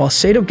themselves, while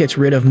Saito gets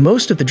rid of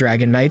most of the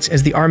Dragon Knights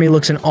as the army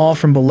looks in awe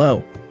from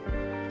below.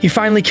 He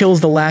finally kills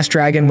the last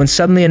dragon when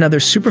suddenly another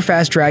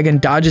super-fast dragon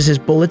dodges his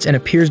bullets and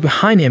appears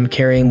behind him,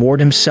 carrying Ward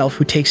himself,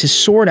 who takes his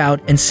sword out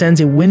and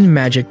sends a wind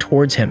magic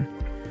towards him.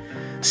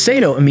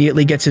 Saito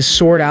immediately gets his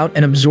sword out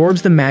and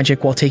absorbs the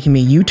magic while taking a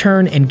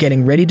U-turn and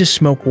getting ready to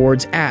smoke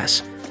Ward's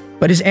ass,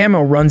 but his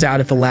ammo runs out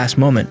at the last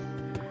moment.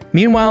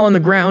 Meanwhile, on the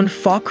ground,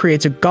 Falk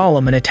creates a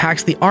golem and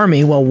attacks the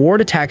army, while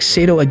Ward attacks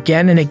Saito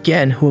again and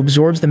again, who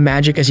absorbs the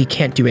magic as he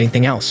can't do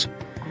anything else.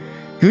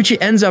 Gucci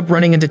ends up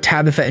running into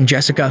Tabitha and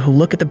Jessica, who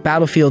look at the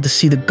battlefield to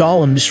see the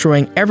golem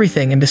destroying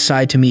everything and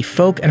decide to meet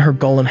Folk and her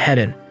golem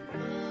head-in.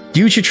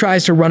 Gucci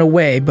tries to run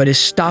away but is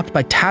stopped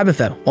by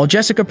Tabitha, while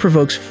Jessica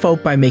provokes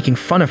Folk by making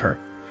fun of her.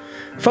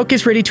 Folk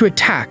is ready to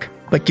attack,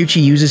 But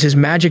Gucci uses his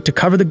magic to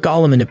cover the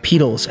golem into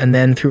petals and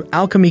then, through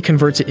alchemy,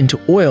 converts it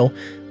into oil,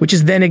 which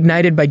is then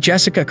ignited by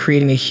Jessica,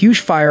 creating a huge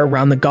fire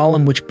around the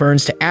golem which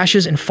burns to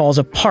ashes and falls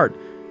apart,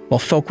 while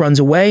Folk runs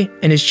away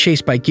and is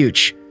chased by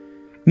Gucci.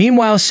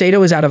 Meanwhile,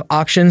 Saito is out of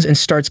options and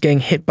starts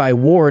getting hit by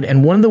Ward,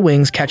 and one of the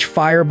wings catch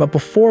fire, but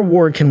before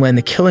Ward can land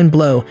the killing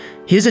blow,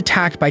 he is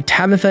attacked by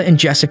Tabitha and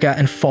Jessica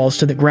and falls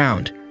to the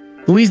ground.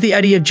 Louise the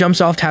Idiot jumps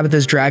off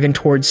Tabitha's dragon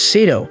towards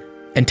Saito,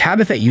 and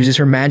Tabitha uses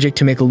her magic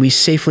to make Louise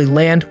safely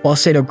land while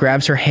Saito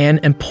grabs her hand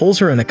and pulls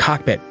her in the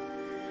cockpit.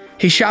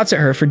 He shouts at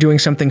her for doing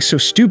something so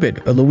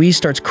stupid, but Louise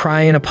starts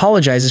crying and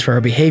apologizes for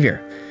her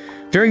behavior.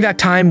 During that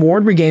time,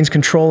 Ward regains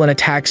control and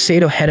attacks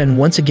Saito head-on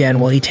once again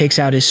while he takes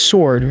out his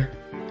sword,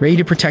 ready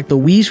to protect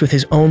Louise with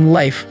his own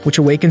life, which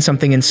awakens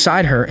something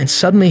inside her, and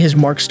suddenly his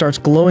mark starts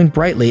glowing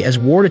brightly as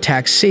Ward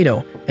attacks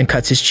Saito and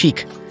cuts his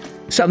cheek.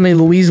 Suddenly,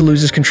 Louise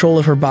loses control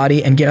of her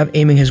body and gets up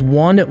aiming his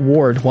wand at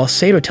Ward while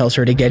Saito tells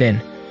her to get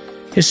in.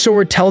 His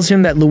sword tells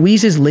him that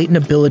Louise's latent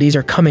abilities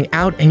are coming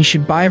out and he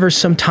should buy her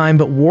some time,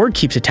 but Ward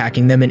keeps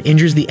attacking them and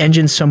injures the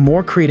engine some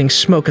more, creating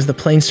smoke as the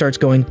plane starts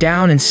going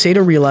down, and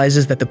Saito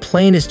realizes that the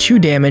plane is too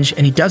damaged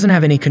and he doesn't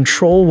have any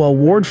control while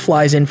Ward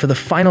flies in for the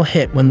final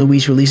hit when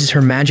Louise releases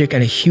her magic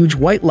and a huge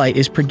white light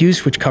is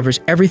produced which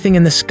covers everything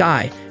in the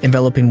sky,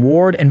 enveloping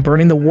Ward and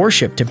burning the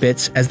warship to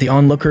bits as the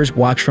onlookers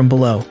watch from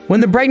below.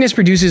 When the brightness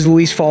produces,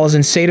 Louise falls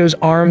in Sato's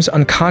arms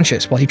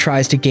unconscious while he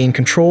tries to gain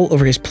control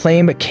over his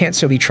plane but can't,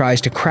 so he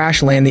tries to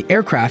land the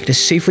aircraft as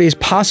safely as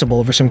possible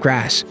over some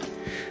grass.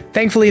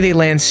 Thankfully, they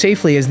land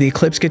safely as the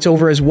eclipse gets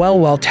over as well,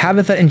 while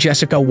Tabitha and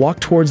Jessica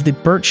walk towards the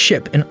burnt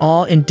ship in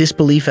awe and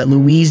disbelief that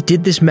Louise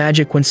did this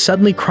magic when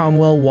suddenly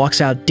Cromwell walks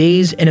out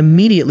dazed and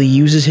immediately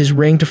uses his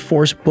ring to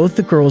force both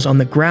the girls on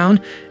the ground,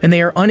 and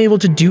they are unable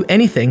to do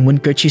anything when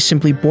Gucci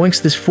simply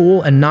boinks this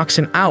fool and knocks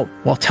him out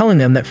while telling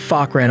them that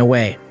Fok ran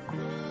away.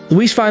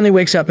 Louise finally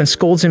wakes up and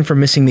scolds him for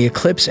missing the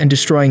eclipse and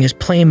destroying his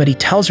plane, but he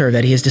tells her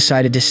that he has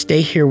decided to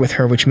stay here with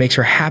her, which makes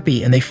her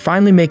happy, and they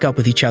finally make up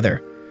with each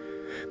other.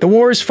 The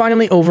war is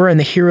finally over and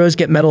the heroes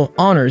get Medal of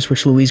Honors,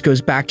 which Louise goes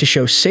back to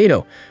show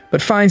Saito,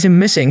 but finds him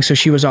missing, so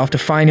she was off to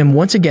find him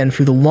once again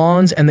through the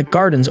lawns and the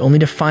gardens, only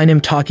to find him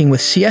talking with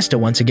Siesta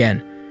once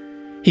again.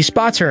 He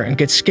spots her and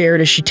gets scared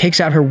as she takes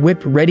out her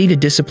whip, ready to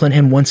discipline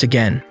him once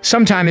again.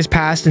 Some time has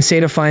passed and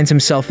Saito finds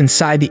himself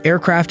inside the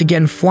aircraft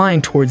again,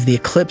 flying towards the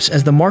eclipse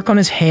as the mark on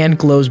his hand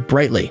glows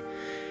brightly.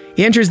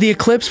 He enters the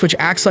eclipse, which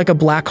acts like a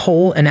black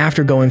hole, and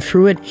after going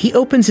through it, he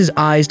opens his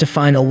eyes to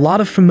find a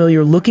lot of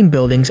familiar-looking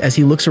buildings as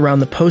he looks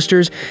around the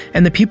posters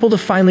and the people to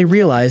finally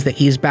realize that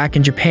he is back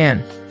in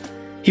Japan.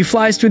 He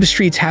flies through the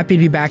streets happy to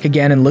be back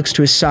again and looks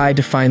to his side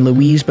to find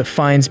Louise, but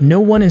finds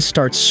no one and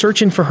starts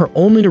searching for her,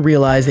 only to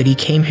realize that he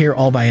came here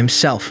all by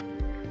himself.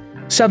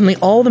 Suddenly,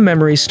 all the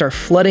memories start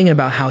flooding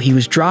about how he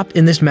was dropped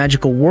in this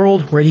magical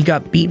world where he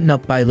got beaten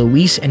up by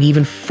Louise and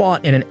even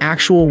fought in an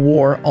actual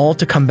war, all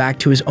to come back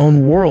to his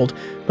own world,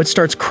 but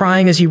starts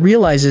crying as he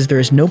realizes there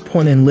is no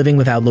point in living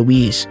without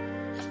Louise.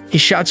 He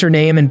shouts her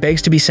name and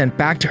begs to be sent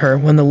back to her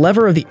when the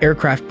lever of the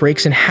aircraft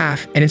breaks in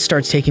half and it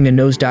starts taking a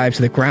nosedive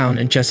to the ground,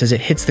 and just as it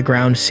hits the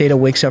ground, Saito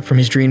wakes up from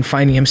his dream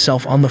finding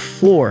himself on the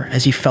floor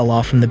as he fell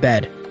off from the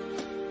bed.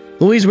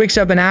 Louise wakes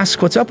up and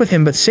asks what's up with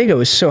him, but Saito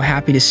is so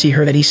happy to see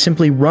her that he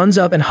simply runs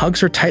up and hugs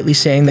her tightly,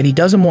 saying that he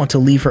doesn't want to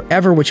leave her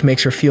ever, which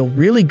makes her feel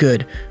really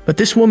good, but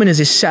this woman is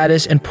his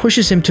saddest and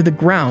pushes him to the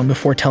ground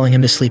before telling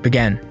him to sleep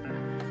again.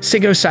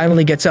 Saito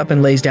silently gets up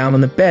and lays down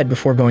on the bed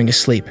before going to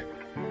sleep.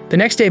 The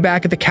next day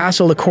back at the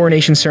castle, the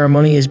coronation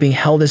ceremony is being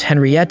held as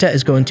Henrietta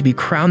is going to be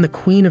crowned the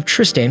Queen of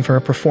Tristan for her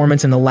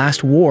performance in the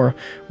last war,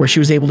 where she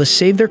was able to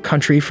save their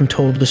country from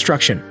total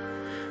destruction.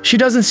 She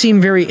doesn't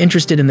seem very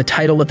interested in the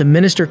title, but the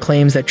minister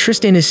claims that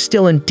Tristan is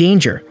still in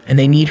danger and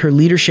they need her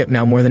leadership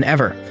now more than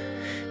ever.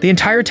 The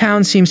entire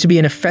town seems to be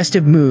in a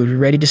festive mood,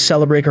 ready to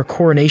celebrate her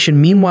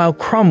coronation. Meanwhile,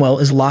 Cromwell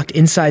is locked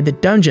inside the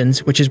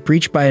dungeons, which is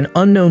breached by an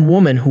unknown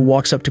woman who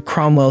walks up to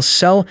Cromwell's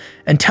cell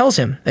and tells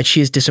him that she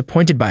is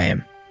disappointed by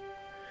him.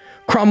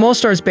 Cromwell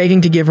starts begging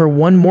to give her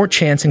one more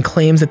chance and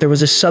claims that there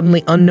was a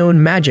suddenly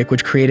unknown magic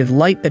which created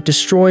light that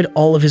destroyed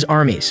all of his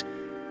armies.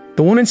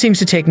 The woman seems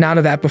to take note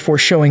of that before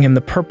showing him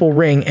the purple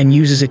ring and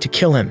uses it to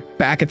kill him.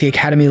 Back at the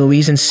academy,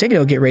 Louise and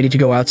Saito get ready to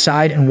go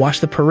outside and watch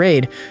the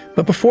parade,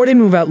 but before they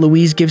move out,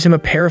 Louise gives him a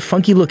pair of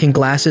funky-looking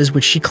glasses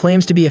which she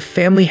claims to be a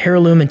family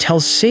heirloom and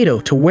tells Saito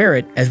to wear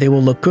it as they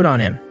will look good on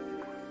him.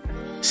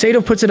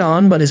 Saito puts it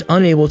on but is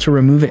unable to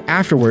remove it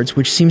afterwards,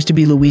 which seems to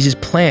be Louise's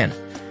plan.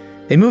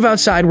 They move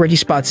outside where he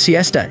spots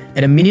Siesta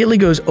and immediately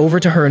goes over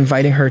to her,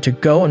 inviting her to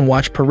go and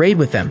watch parade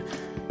with them,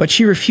 but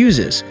she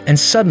refuses, and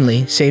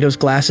suddenly Saito's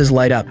glasses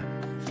light up.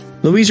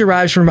 Louise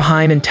arrives from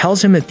behind and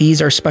tells him that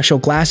these are special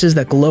glasses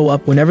that glow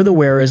up whenever the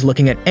wearer is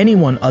looking at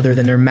anyone other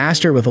than their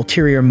master with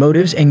ulterior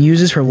motives, and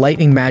uses her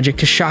lightning magic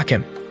to shock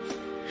him.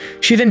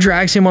 She then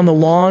drags him on the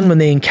lawn when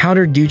they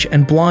encounter Dooch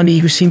and Blondie,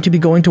 who seem to be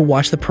going to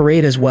watch the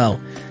parade as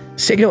well.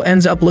 Saito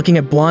ends up looking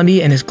at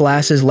Blondie and his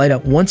glasses light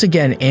up once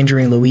again,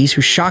 injuring Louise,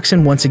 who shocks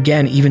him once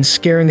again, even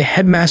scaring the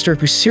headmaster,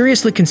 who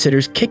seriously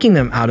considers kicking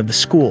them out of the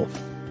school.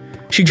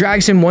 She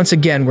drags him once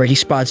again where he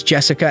spots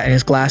Jessica and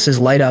his glasses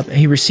light up and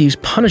he receives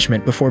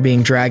punishment before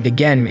being dragged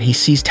again. He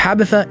sees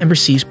Tabitha and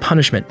receives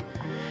punishment.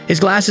 His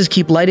glasses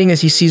keep lighting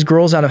as he sees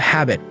girls out of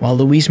habit, while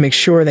Luis makes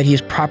sure that he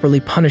is properly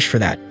punished for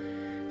that.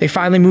 They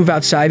finally move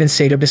outside and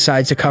Saito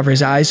decides to cover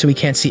his eyes so he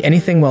can't see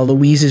anything while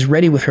Louise is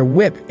ready with her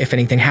whip if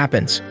anything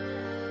happens.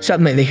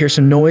 Suddenly, they hear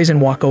some noise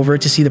and walk over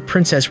to see the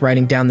princess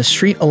riding down the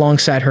street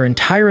alongside her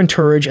entire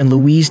entourage, and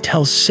Louise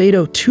tells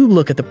Saito to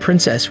look at the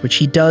princess, which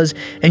he does,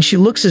 and she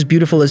looks as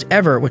beautiful as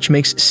ever, which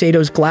makes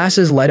Sato's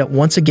glasses light up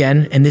once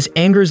again, and this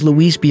angers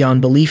Louise beyond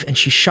belief, and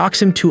she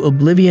shocks him to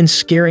oblivion,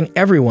 scaring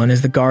everyone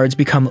as the guards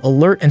become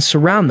alert and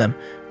surround them,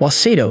 while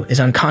Saito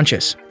is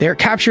unconscious. They are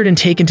captured and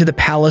taken to the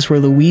palace where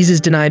Louise is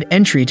denied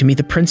entry to meet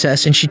the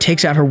princess, and she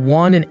takes out her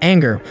wand in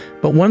anger,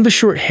 but one of the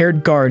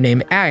short-haired guard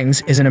named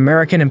Agnes is an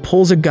American and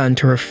pulls a gun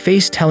to her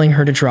face, telling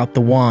her to drop the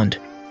wand.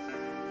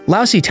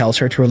 Lousy tells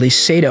her to release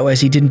Saito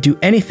as he didn't do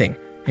anything,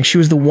 and she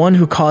was the one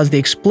who caused the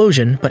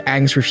explosion, but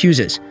Agnes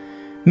refuses.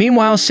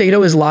 Meanwhile,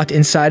 Saito is locked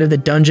inside of the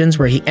dungeons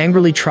where he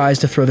angrily tries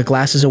to throw the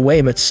glasses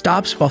away but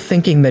stops while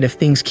thinking that if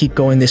things keep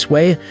going this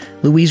way,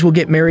 Louise will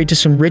get married to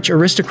some rich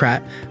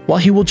aristocrat while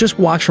he will just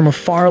watch from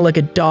afar like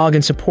a dog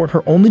and support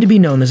her only to be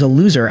known as a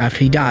loser after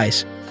he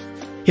dies.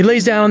 He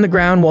lays down on the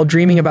ground while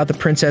dreaming about the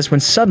princess when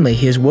suddenly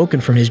he is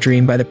woken from his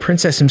dream by the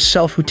princess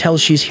himself, who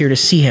tells she's here to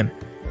see him.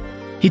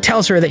 He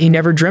tells her that he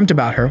never dreamt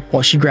about her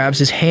while she grabs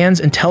his hands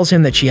and tells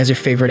him that she has a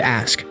favor to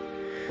ask.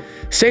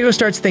 Saito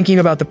starts thinking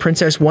about the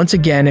princess once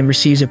again and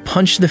receives a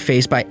punch to the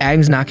face by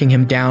Agnes knocking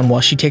him down while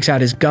she takes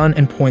out his gun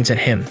and points at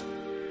him.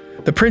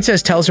 The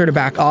princess tells her to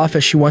back off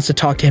as she wants to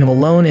talk to him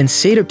alone, and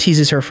Saito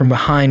teases her from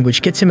behind,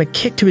 which gets him a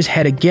kick to his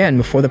head again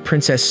before the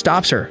princess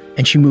stops her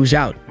and she moves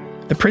out.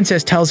 The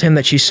princess tells him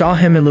that she saw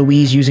him and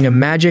Louise using a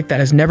magic that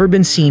has never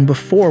been seen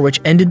before,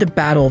 which ended the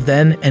battle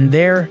then and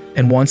there,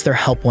 and wants their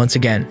help once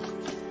again.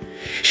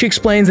 She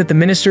explains that the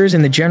ministers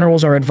and the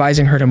generals are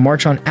advising her to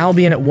march on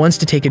Albion at once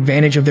to take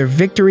advantage of their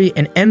victory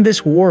and end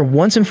this war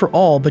once and for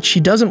all, but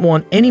she doesn't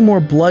want any more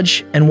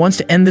bloodshed and wants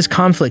to end this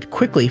conflict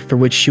quickly, for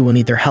which she will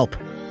need their help.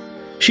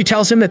 She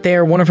tells him that they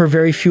are one of her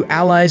very few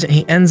allies, and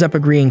he ends up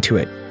agreeing to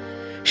it.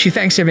 She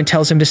thanks him and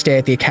tells him to stay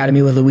at the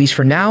academy with Louise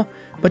for now,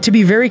 but to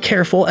be very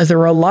careful as there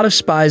are a lot of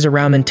spies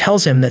around, and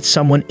tells him that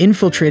someone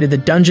infiltrated the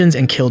dungeons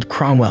and killed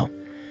Cromwell.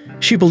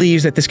 She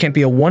believes that this can't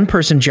be a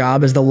one-person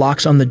job as the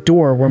locks on the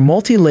door were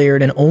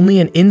multi-layered and only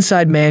an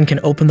inside man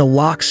can open the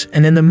locks,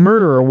 and then the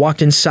murderer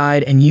walked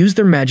inside and used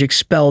their magic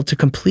spell to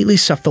completely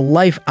suck the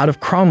life out of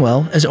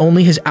Cromwell as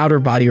only his outer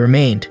body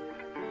remained.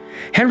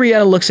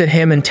 Henrietta looks at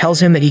him and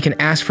tells him that he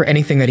can ask for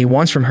anything that he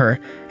wants from her,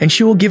 and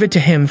she will give it to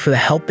him for the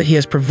help that he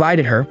has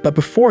provided her, but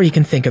before he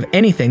can think of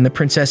anything, the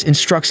princess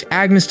instructs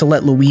Agnes to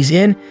let Louise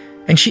in,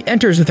 and she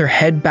enters with her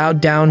head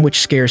bowed down, which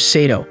scares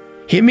Saito.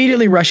 He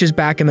immediately rushes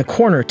back in the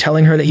corner,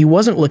 telling her that he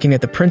wasn't looking at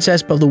the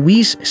princess, but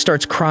Louise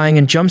starts crying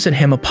and jumps at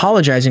him,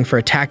 apologizing for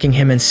attacking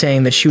him and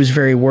saying that she was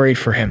very worried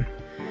for him.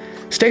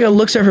 Saito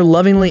looks at her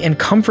lovingly and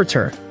comforts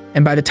her,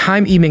 and by the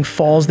time evening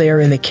falls, they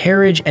are in the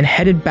carriage and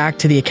headed back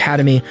to the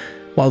academy,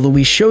 while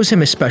Louise shows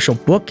him a special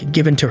book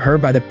given to her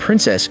by the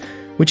princess,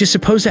 which is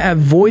supposed to have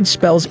void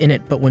spells in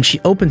it, but when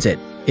she opens it,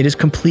 it is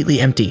completely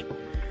empty.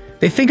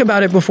 They think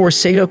about it before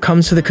Saito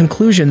comes to the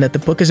conclusion that the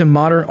book is a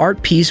modern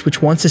art piece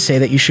which wants to say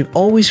that you should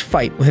always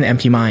fight with an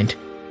empty mind.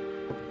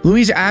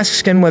 Louise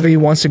asks him whether he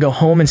wants to go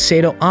home, and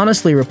Saito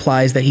honestly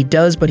replies that he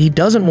does, but he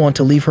doesn't want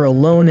to leave her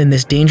alone in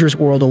this dangerous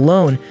world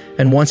alone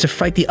and wants to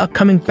fight the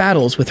upcoming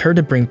battles with her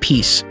to bring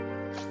peace.